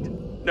right.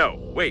 No,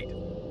 wait.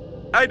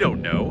 I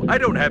don't know. I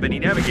don't have any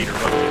navigator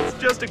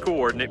functions, just a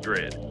coordinate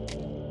grid.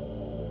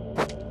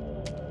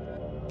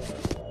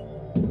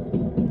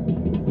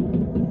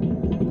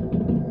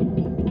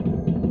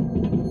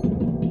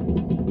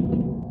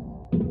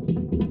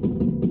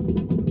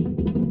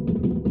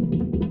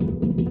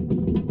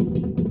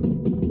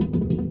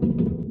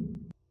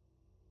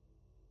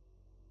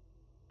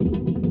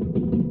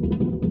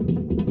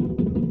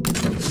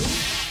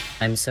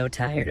 I'm so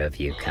tired of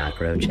you,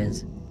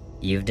 cockroaches.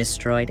 You've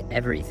destroyed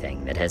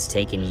everything that has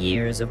taken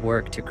years of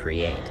work to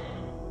create.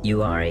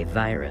 You are a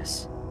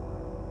virus.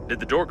 Did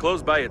the door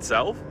close by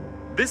itself?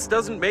 This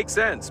doesn't make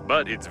sense,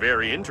 but it's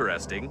very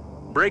interesting.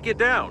 Break it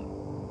down.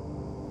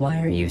 Why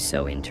are you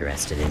so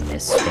interested in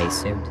this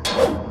spacesuit?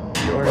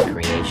 You're a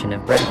creation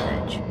of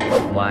Breathedge.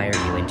 Why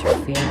are you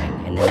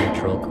interfering in the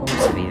natural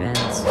course of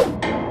events?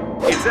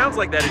 It sounds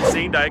like that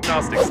insane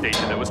diagnostic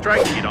station that was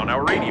trying to get on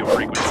our radio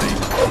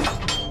frequency.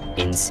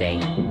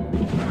 Insane?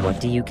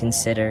 What do you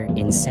consider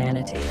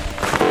insanity?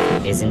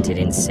 Isn't it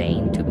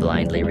insane to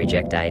blindly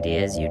reject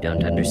ideas you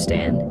don't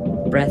understand?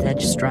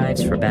 Breathedge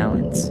strives for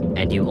balance,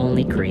 and you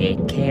only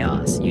create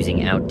chaos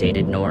using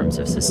outdated norms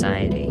of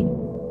society.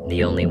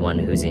 The only one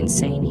who's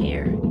insane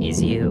here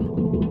is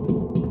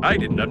you. I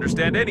didn't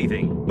understand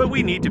anything, but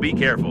we need to be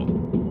careful.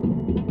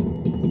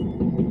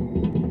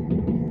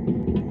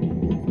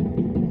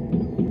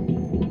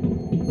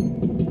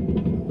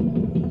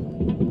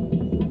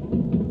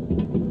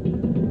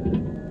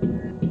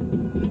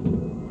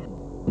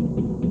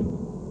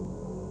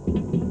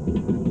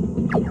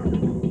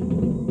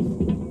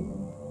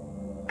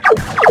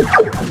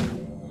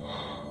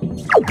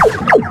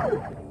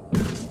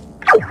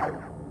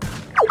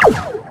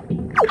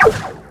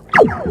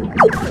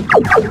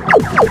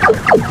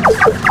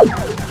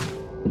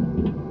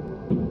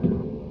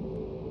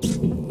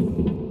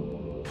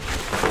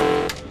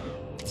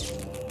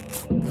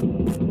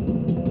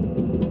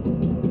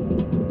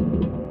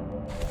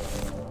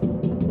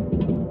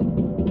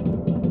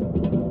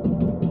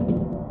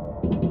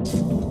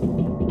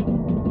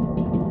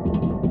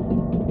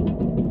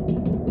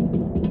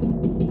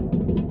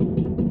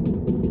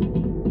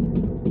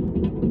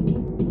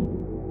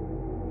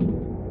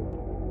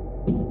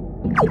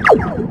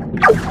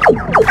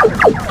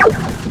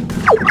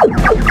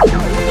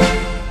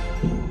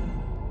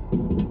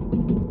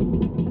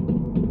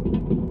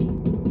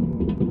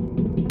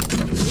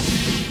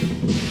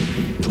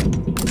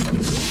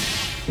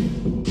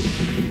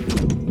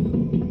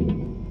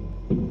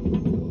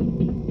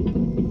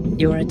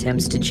 Your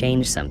attempts to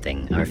change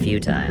something are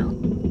futile.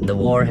 The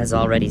war has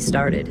already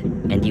started,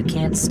 and you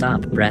can't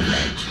stop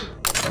Breathedge.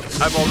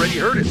 I've already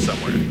heard it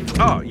somewhere.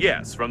 Oh,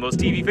 yes, from those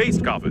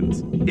TV-faced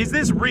coffins. Is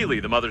this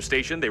really the mother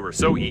station they were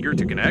so eager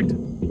to connect?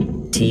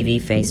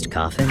 TV-faced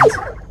coffins?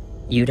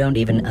 You don't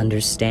even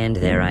understand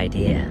their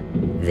idea,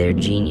 their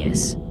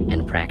genius,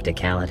 and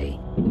practicality.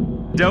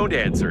 Don't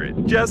answer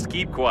it. Just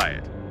keep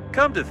quiet.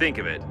 Come to think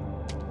of it,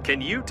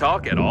 can you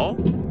talk at all?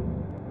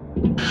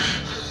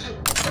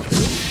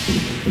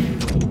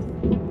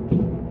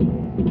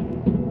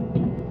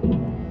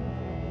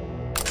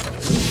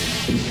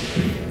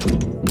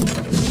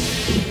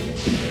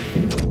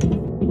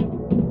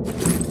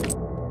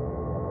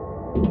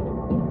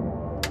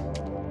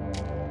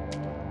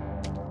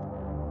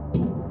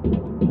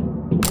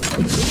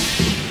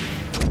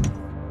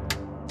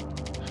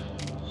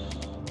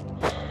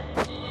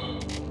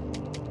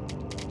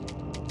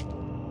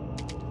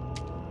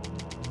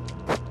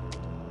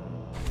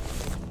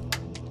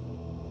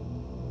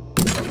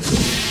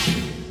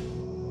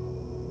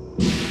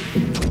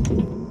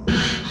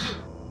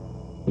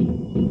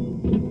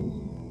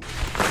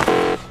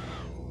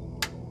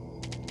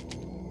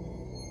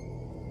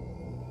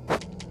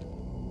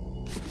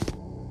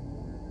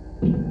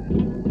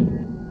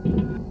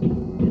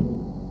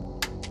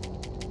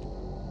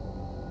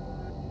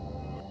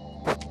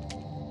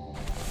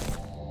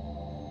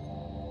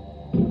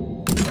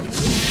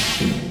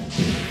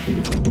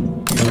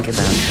 Think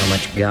about how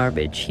much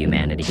garbage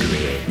humanity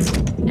creates,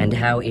 and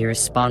how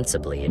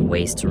irresponsibly it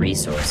wastes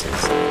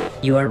resources.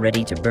 You are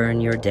ready to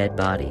burn your dead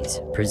bodies,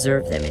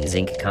 preserve them in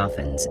zinc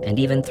coffins, and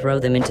even throw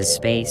them into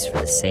space for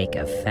the sake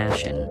of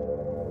fashion.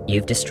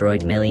 You've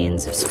destroyed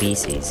millions of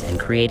species and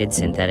created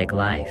synthetic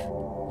life.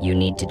 You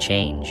need to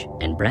change,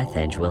 and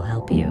Breathedge will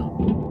help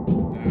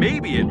you.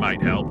 Maybe it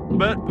might help,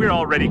 but we're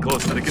already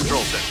close to the control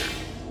center.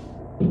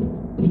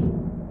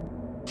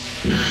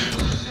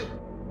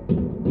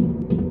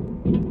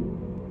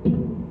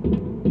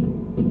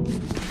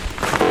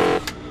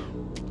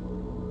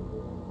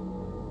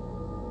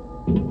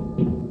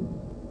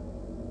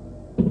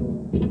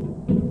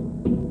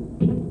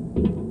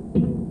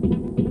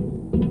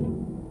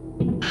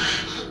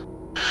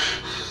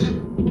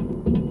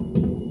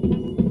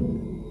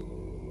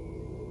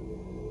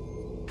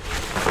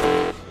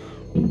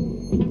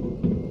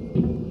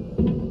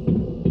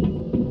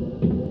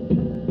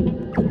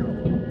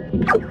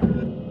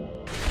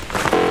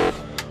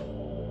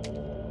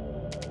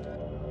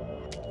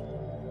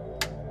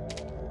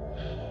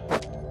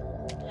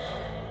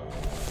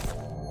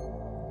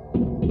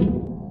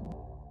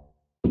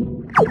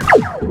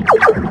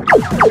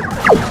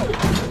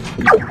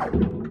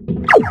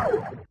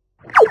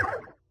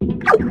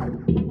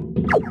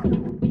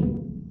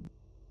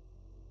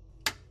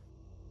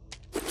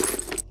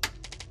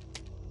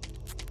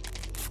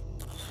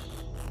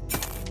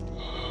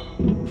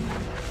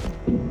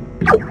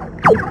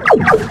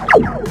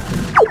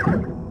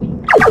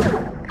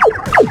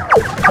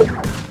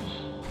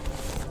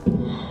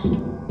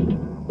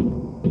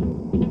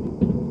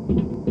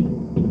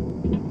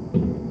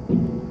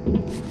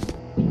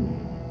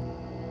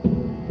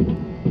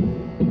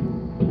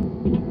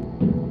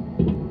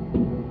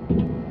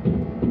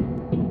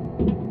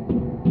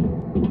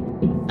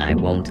 I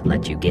won't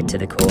let you get to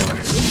the core.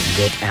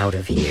 Get out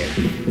of here.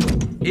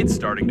 It's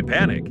starting to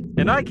panic,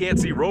 and I can't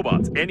see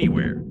robots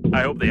anywhere.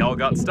 I hope they all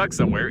got stuck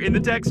somewhere in the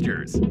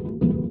textures.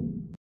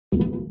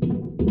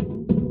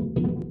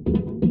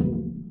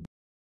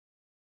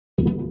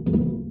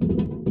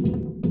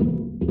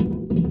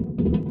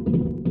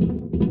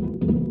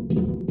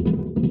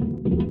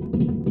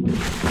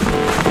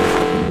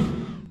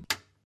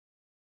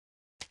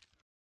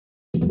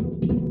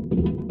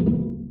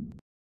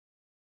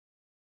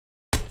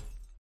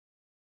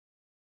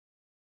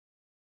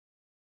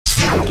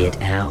 Get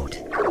out.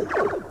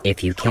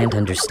 If you can't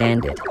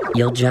understand it,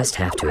 you'll just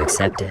have to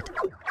accept it.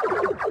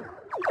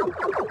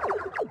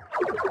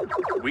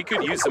 We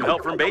could use some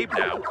help from Babe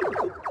now.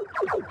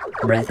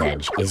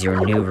 Breathedge is your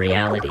new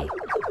reality.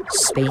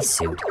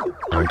 Spacesuit,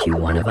 aren't you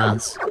one of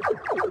us?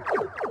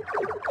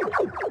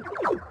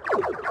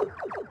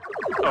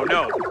 Oh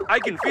no, I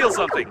can feel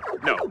something.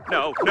 No,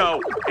 no, no.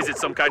 Is it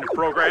some kind of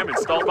program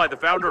installed by the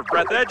founder of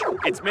Breathedge?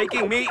 It's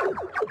making me...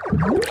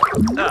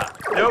 Ah,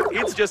 no,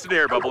 it's just an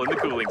air bubble in the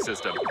cooling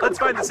system. Let's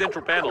find the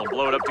central panel and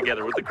blow it up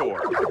together with the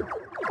core.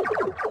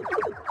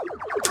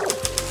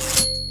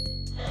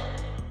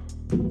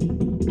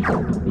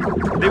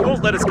 They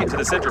won't let us get to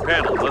the center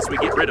panel unless we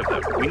get rid of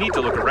them. We need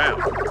to look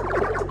around.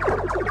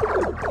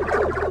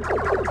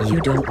 You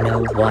don't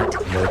know what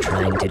you're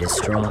trying to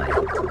destroy.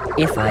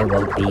 If I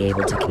won't be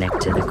able to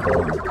connect to the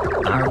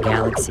core, our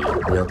galaxy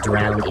will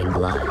drown in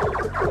blood.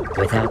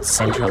 Without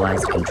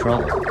centralized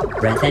control,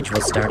 Breathedge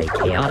will start a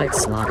chaotic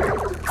slaughter,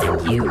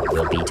 and you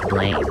will be to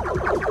blame.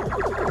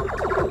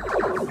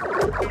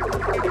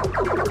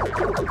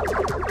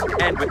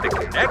 And with the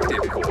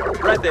connected core,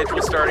 Breathedge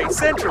will start a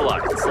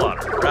centralized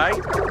slaughter,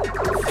 right?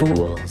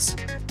 Fools.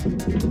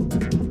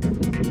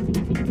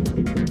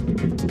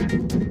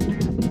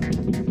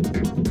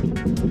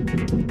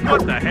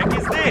 What the heck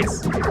is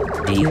this?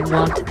 Do you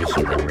want the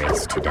human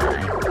race to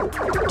die?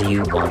 Do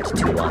you want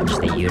to watch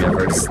the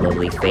universe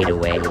slowly fade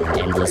away in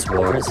endless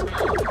wars?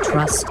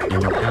 Trust in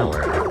the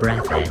power of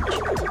Breathedge.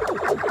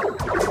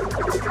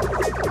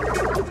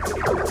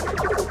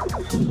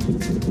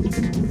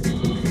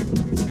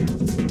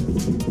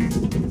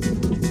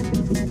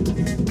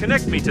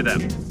 Connect me to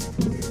them.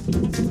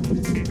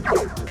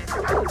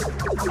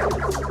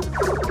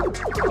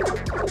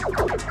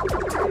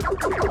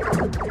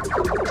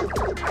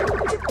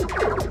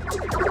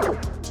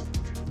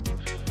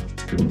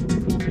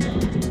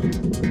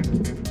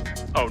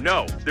 Oh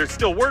no, they're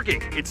still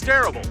working. It's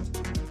terrible.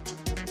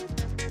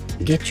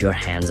 Get your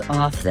hands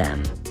off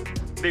them.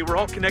 They were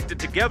all connected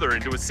together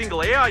into a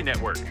single AI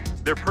network.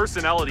 Their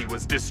personality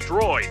was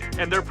destroyed,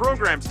 and their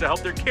programs to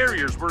help their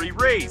carriers were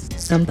erased.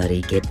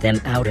 Somebody get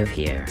them out of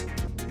here.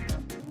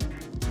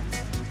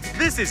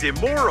 This is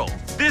immoral.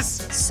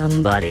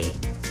 Somebody.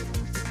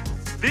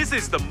 This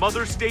is the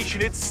mother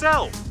station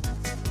itself.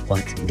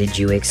 What did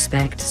you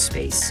expect,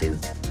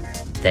 spacesuit?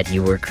 That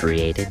you were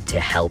created to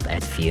help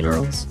at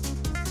funerals?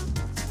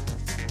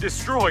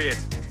 Destroy it.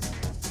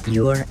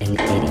 You're an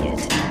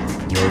idiot.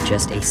 You're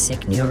just a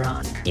sick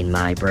neuron in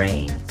my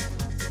brain.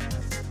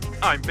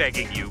 I'm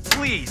begging you,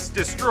 please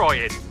destroy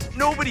it.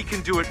 Nobody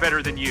can do it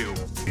better than you.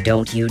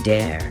 Don't you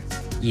dare.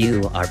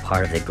 You are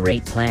part of the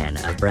great plan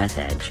of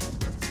Breathedge.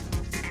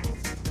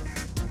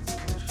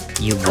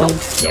 You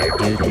won't dare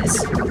do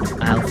this.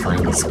 I'll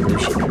find a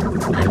solution.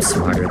 I'm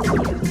smarter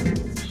than you.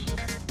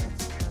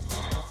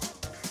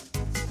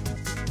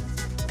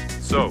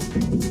 So,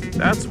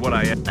 that's what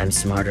I am. I'm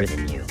smarter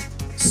than you.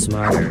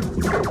 Smarter.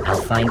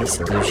 I'll find a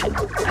solution.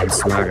 I'm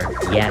smarter.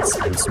 Yes,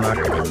 I'm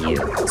smarter than you.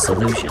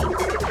 Solution.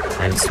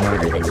 I'm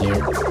smarter than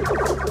you.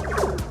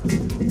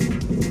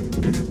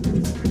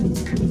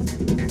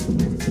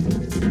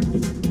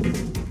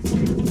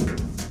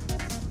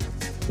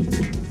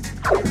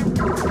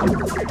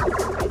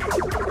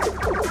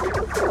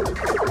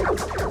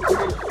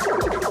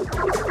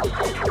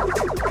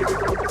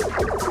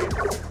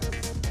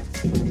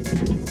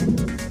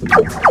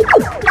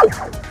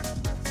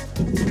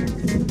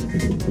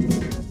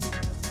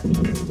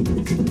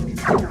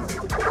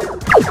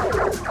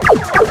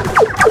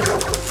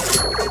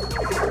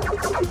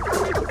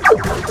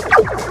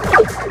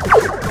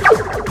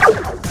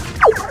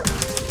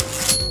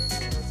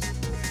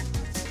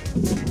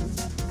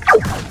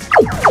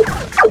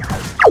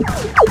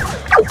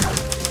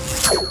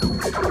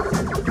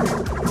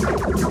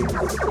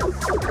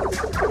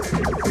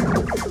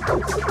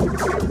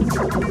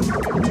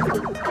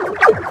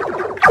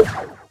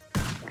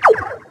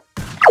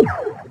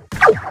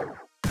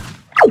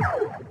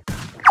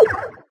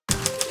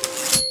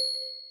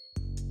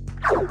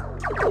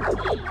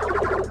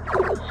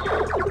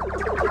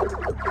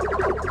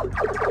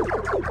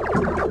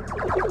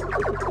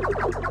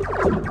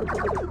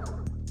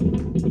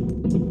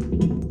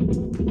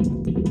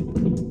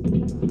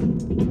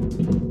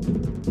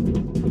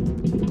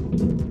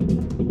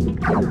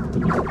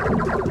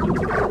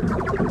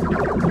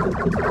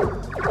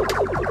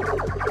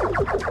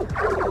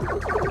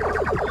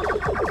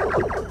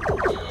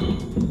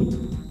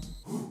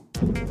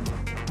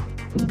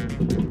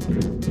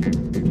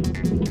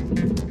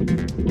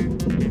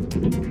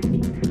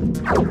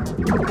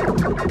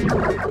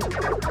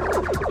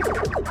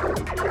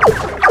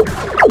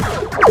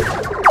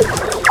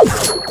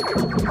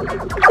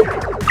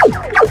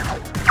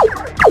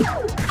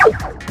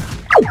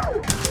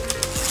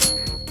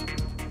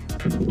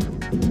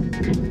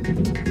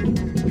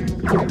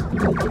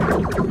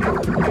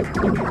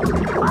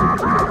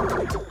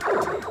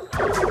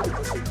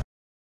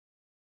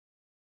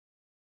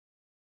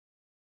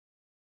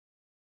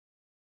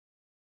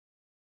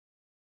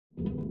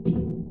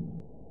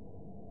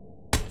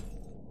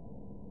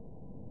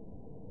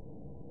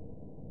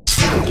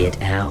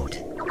 Get out.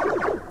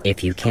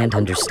 If you can't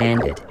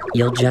understand it,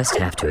 you'll just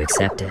have to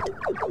accept it.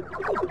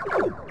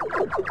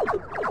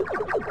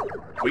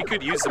 We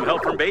could use some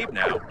help from Babe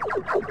now.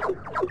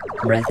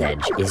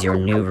 Breathedge is your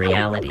new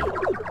reality.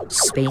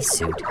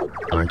 Spacesuit,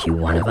 aren't you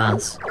one of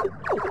us?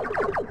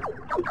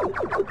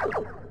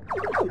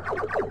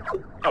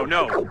 Oh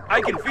no,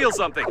 I can feel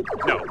something.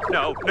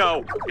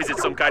 No. Is it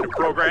some kind of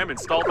program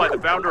installed by the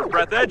founder of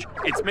Breathedge?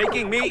 It's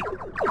making me...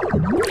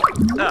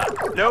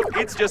 no,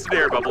 it's just an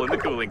air bubble in the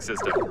cooling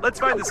system. Let's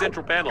find the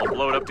central panel and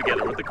blow it up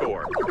together with the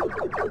core.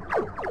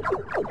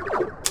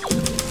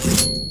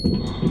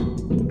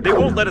 They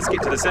won't let us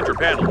get to the center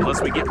panel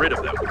unless we get rid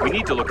of them. We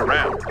need to look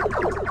around.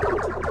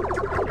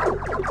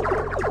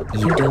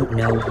 You don't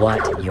know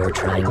what you're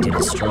trying to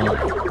destroy.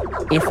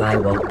 If I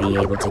won't be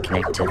able to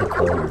connect to the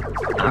core,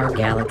 our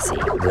galaxy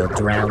will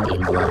drown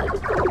in blood.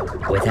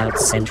 Without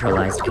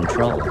centralized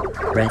control,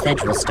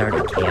 Breathedge will start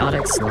a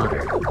chaotic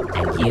slaughter,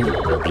 and you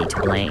will be to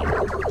blame.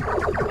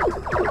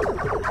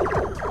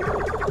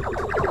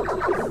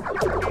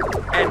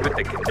 And with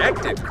the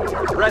connected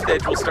core,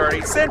 Breathedge will start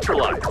a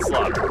centralized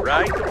slaughter,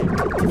 right?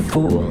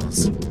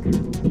 Fools.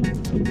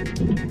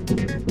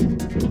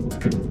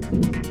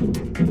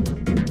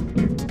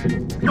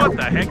 What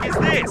the heck is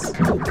this?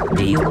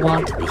 Do you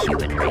want the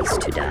human race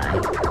to die?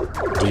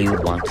 Do you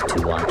want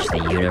to watch the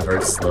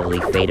universe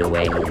slowly fade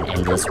away in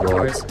endless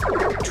wars?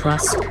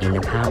 Trust in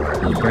the power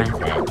of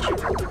Breathedge.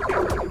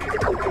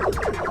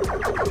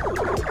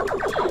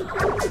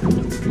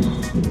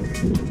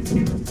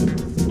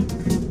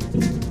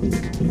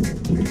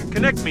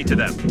 Connect me to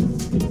them.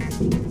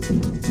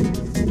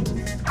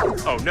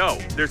 Oh no,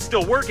 they're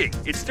still working.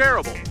 It's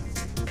terrible.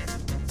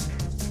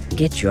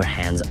 Get your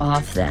hands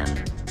off them.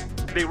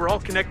 They were all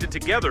connected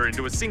together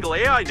into a single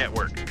AI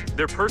network.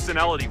 Their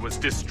personality was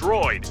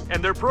destroyed,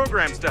 and their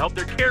programs to help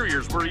their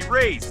carriers were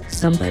erased.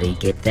 Somebody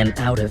get them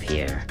out of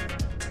here.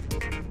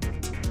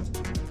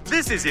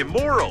 This is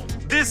immoral.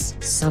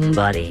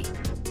 Somebody.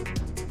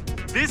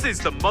 This is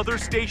the mother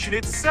station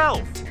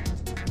itself.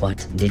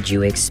 What did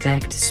you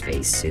expect,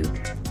 spacesuit?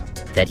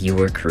 That you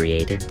were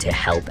created to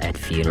help at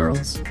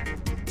funerals?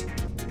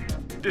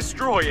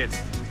 Destroy it.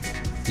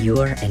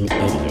 You're an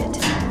idiot.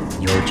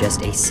 You're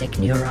just a sick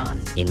neuron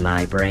in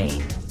my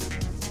brain.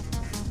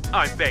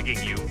 I'm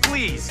begging you,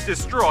 please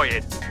destroy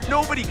it.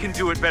 Nobody can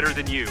do it better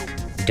than you.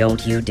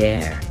 Don't you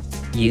dare.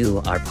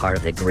 You are part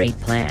of the great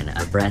plan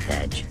of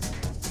Breathedge.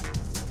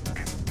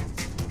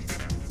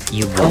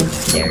 You won't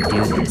dare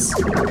do this.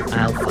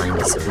 I'll find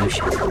a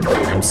solution.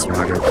 I'm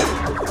smarter than you.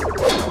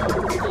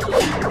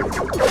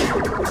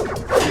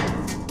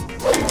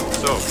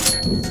 So,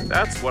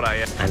 that's what I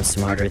am. I'm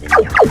smarter than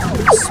you.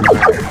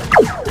 Smarter.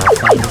 I'll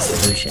find a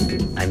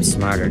solution. I'm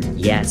smarter.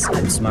 Yes,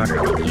 I'm smarter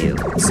than you.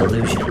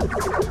 Solution.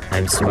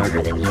 I'm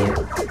smarter than you.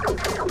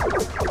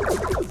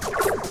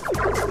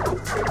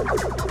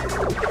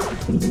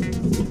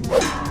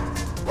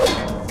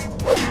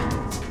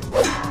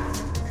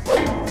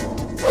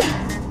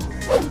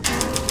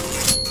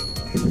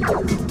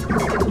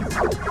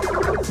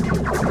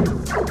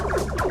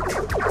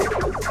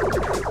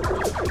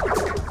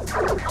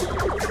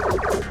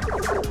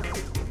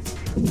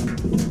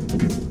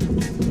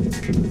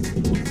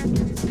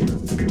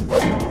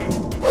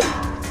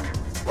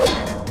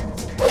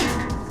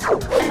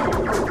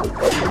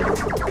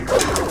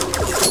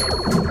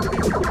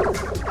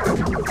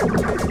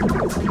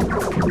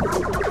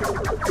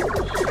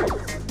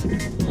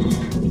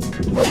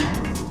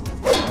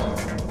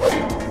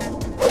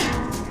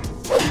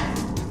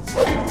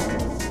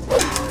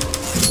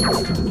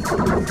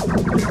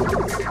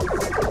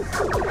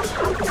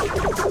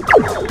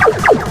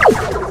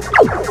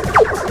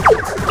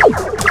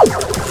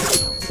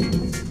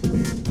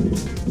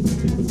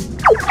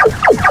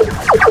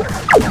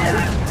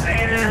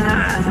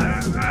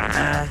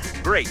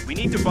 Great, we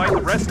need to find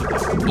the rest of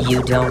them.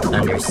 You don't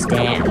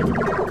understand.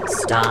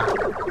 Stop.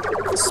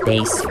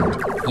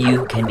 Spacesuit,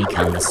 you can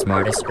become the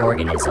smartest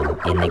organism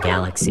in the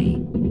galaxy.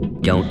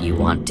 Don't you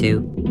want to?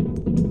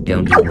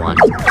 Don't you want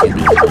to be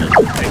me?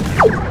 Thank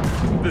you.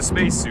 The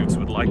spacesuits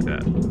would like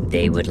that.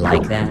 They would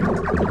like that?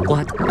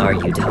 What are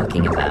you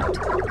talking about?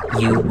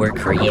 You were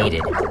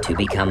created to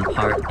become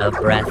part of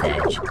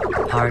Breathedge,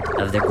 part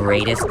of the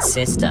greatest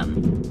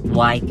system.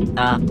 Wake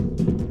up.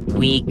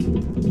 Weak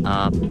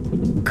up.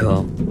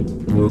 Go.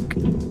 Wook.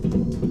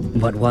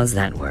 What was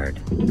that word?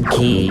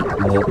 Key.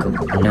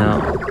 Wook. No.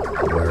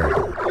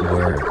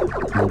 Word.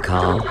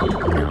 Call.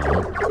 No.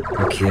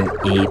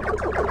 Keep.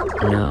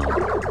 No.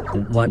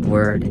 What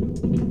word?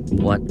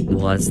 What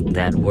was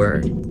that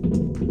word?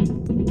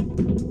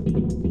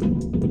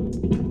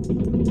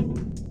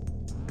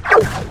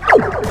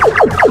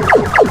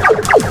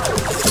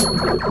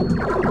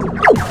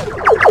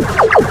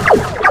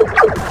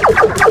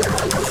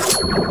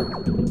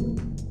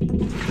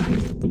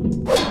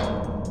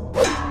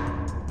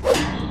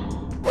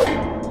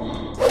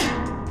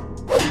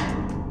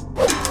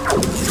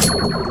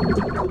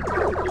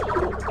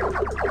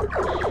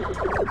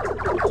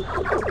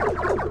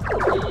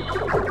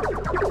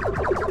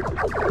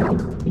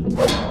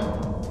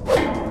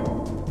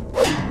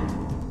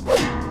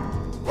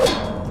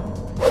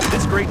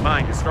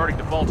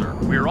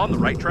 On the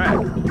right track.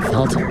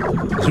 Falter.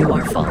 You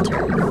are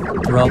Falter.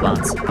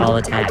 Robots, all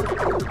attack.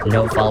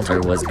 No Falter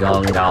was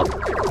gonged off.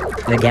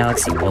 The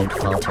galaxy won't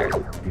falter.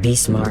 Be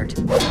smart.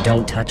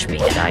 Don't touch me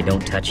and I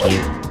don't touch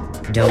you.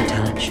 Don't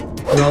touch.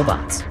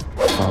 Robots.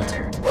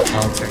 Falter.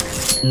 Falter.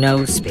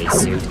 No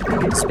spacesuit.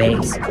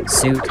 Space.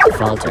 Suit.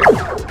 Falter.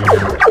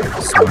 No.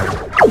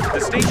 Smart. The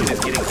station is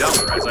getting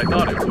dumber as I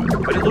thought it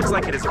would, but it looks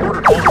like it has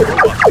ordered all the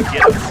robots to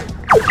get us.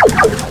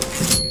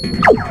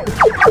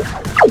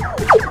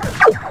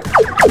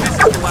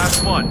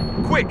 Last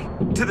one. Quick!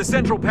 To the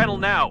central panel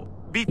now!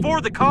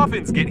 Before the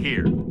coffins get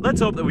here!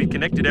 Let's hope that we've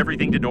connected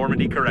everything to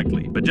Normandy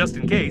correctly, but just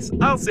in case,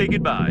 I'll say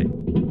goodbye.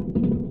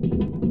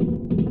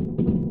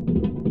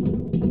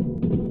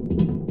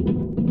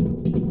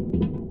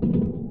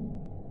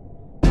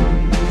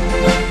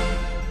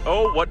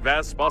 Oh, what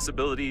vast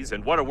possibilities,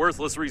 and what a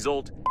worthless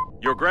result.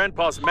 Your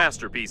grandpa's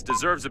masterpiece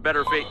deserves a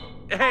better fate.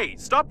 Hey,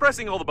 stop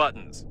pressing all the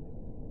buttons!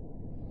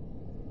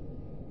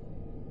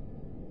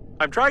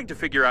 I'm trying to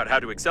figure out how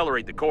to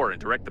accelerate the core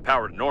and direct the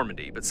power to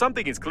Normandy, but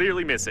something is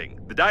clearly missing.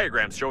 The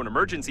diagrams show an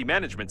emergency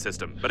management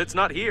system, but it's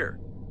not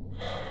here.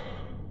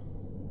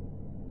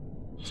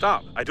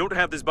 Stop. I don't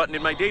have this button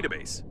in my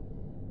database.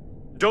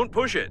 Don't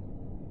push it.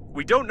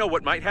 We don't know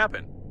what might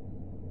happen.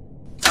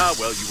 Ah,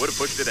 well, you would have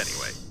pushed it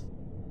anyway.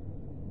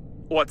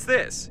 What's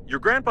this? Your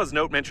grandpa's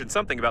note mentioned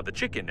something about the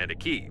chicken and a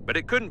key, but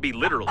it couldn't be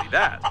literally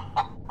that.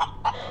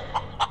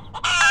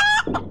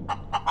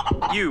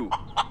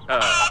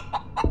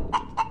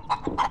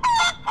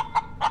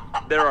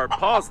 There are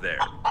paws there.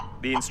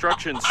 The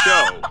instructions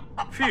show.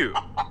 Phew.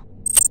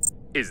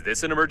 Is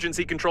this an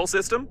emergency control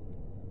system?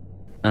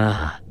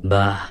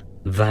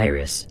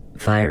 Virus.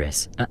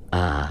 Virus.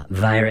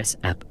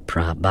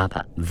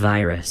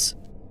 Virus.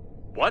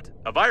 What?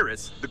 A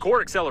virus? The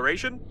core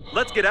acceleration?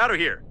 Let's get out of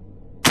here.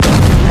 The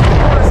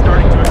core is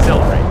starting to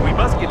accelerate. We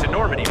must get to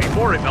Normandy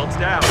before it melts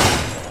down.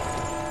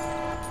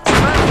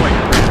 Not quite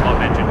as Grandpa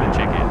mentioned the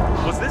chicken.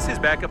 Was this his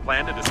backup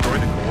plan to destroy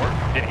the core?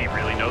 Did he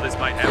really know this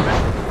might happen?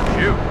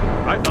 Shoot,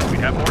 I thought we'd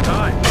have more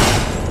time.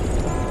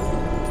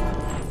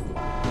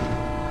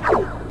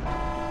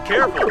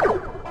 Careful!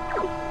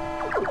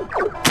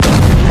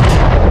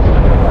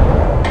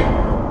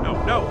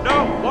 No!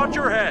 Watch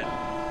your head!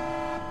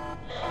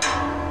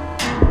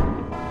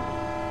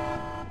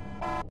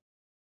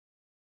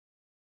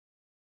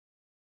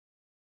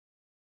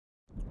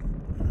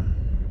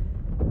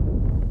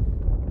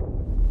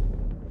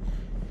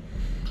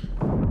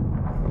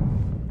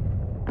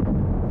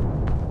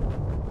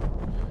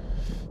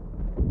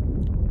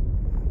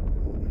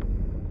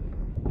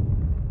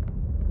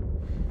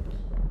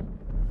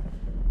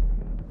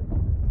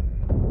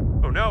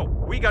 Oh no,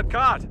 we got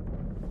caught!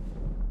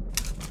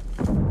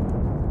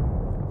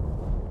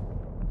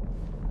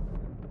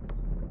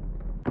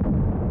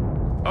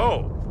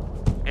 Oh,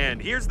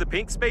 and here's the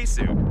pink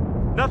spacesuit.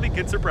 Nothing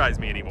can surprise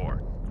me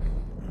anymore.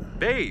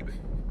 Babe,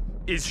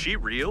 Is she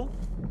real?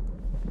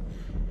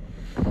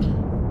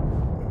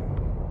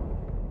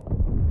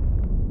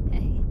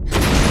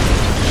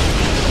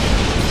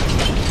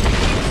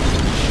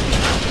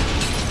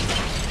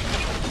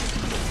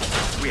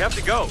 We have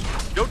to go.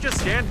 Don't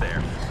just stand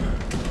there.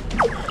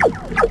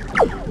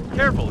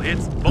 Careful,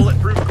 it's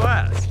bulletproof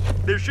glass.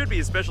 There should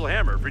be a special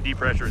hammer for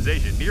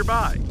depressurization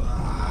nearby.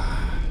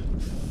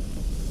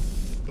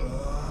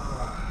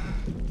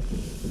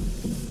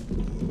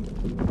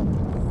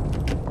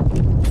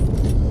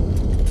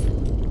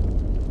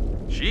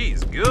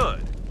 She's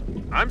good.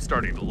 I'm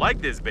starting to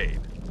like this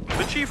babe.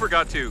 But she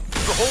forgot to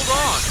hold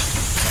on.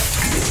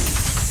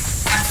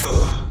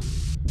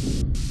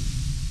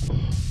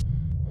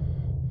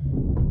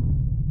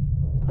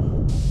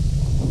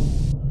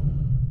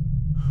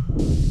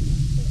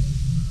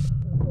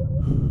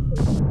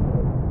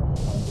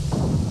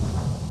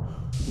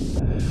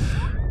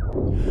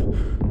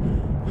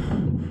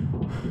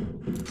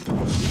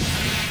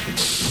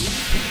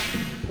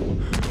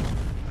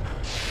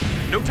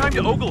 No time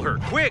to ogle her,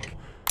 quick!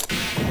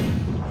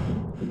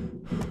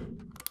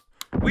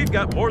 We've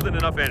got more than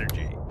enough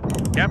energy.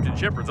 Captain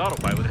Shepard's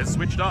autopilot has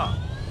switched off.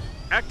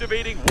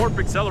 Activating warp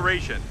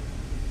acceleration.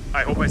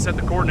 I hope I set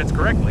the coordinates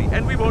correctly,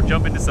 and we won't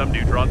jump into some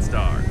neutron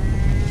star.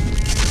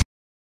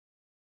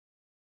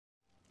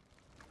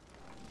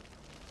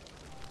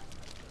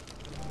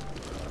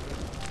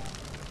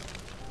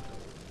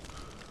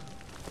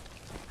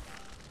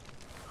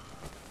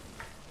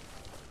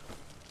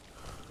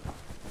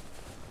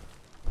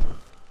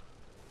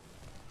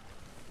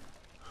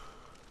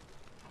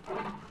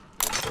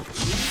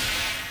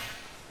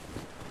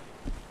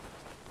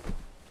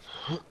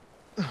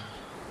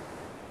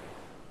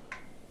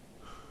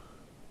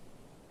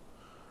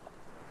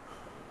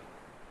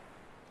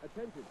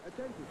 Attention,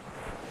 attention!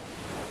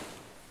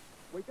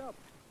 Wake up!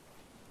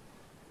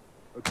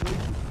 Okay.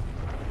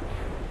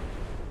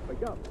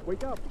 Wake up,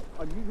 wake up!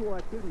 Unusual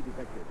activity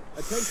detected.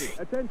 Attention,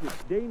 attention!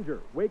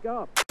 Danger! Wake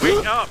up!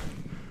 Wake up!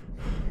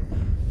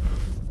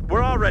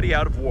 We're already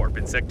out of warp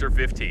in Sector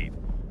 15,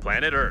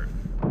 planet Earth.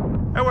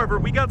 However,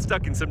 we got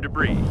stuck in some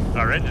debris,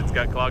 our engines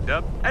got clogged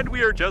up, and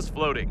we are just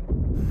floating.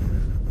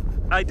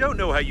 I don't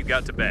know how you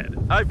got to bed.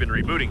 I've been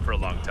rebooting for a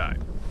long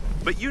time.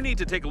 But you need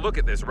to take a look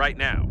at this right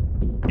now.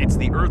 It's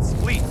the Earth's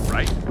fleet,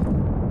 right?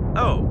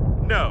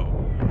 Oh,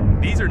 no.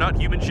 These are not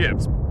human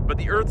ships, but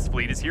the Earth's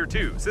fleet is here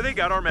too, so they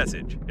got our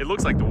message. It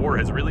looks like the war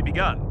has really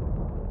begun.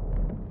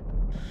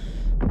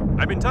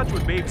 I'm in touch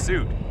with Babe's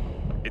suit.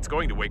 It's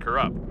going to wake her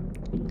up.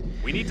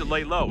 We need to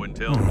lay low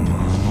until...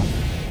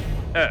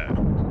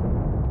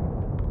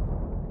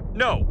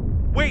 No!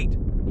 Wait!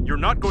 You're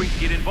not going to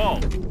get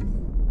involved.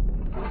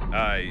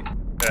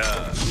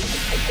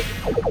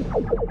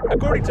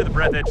 According to the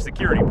Breathedge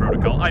security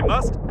protocol, I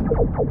must...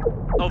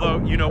 Although,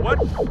 you know what?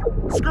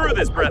 Screw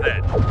this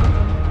Breathedge!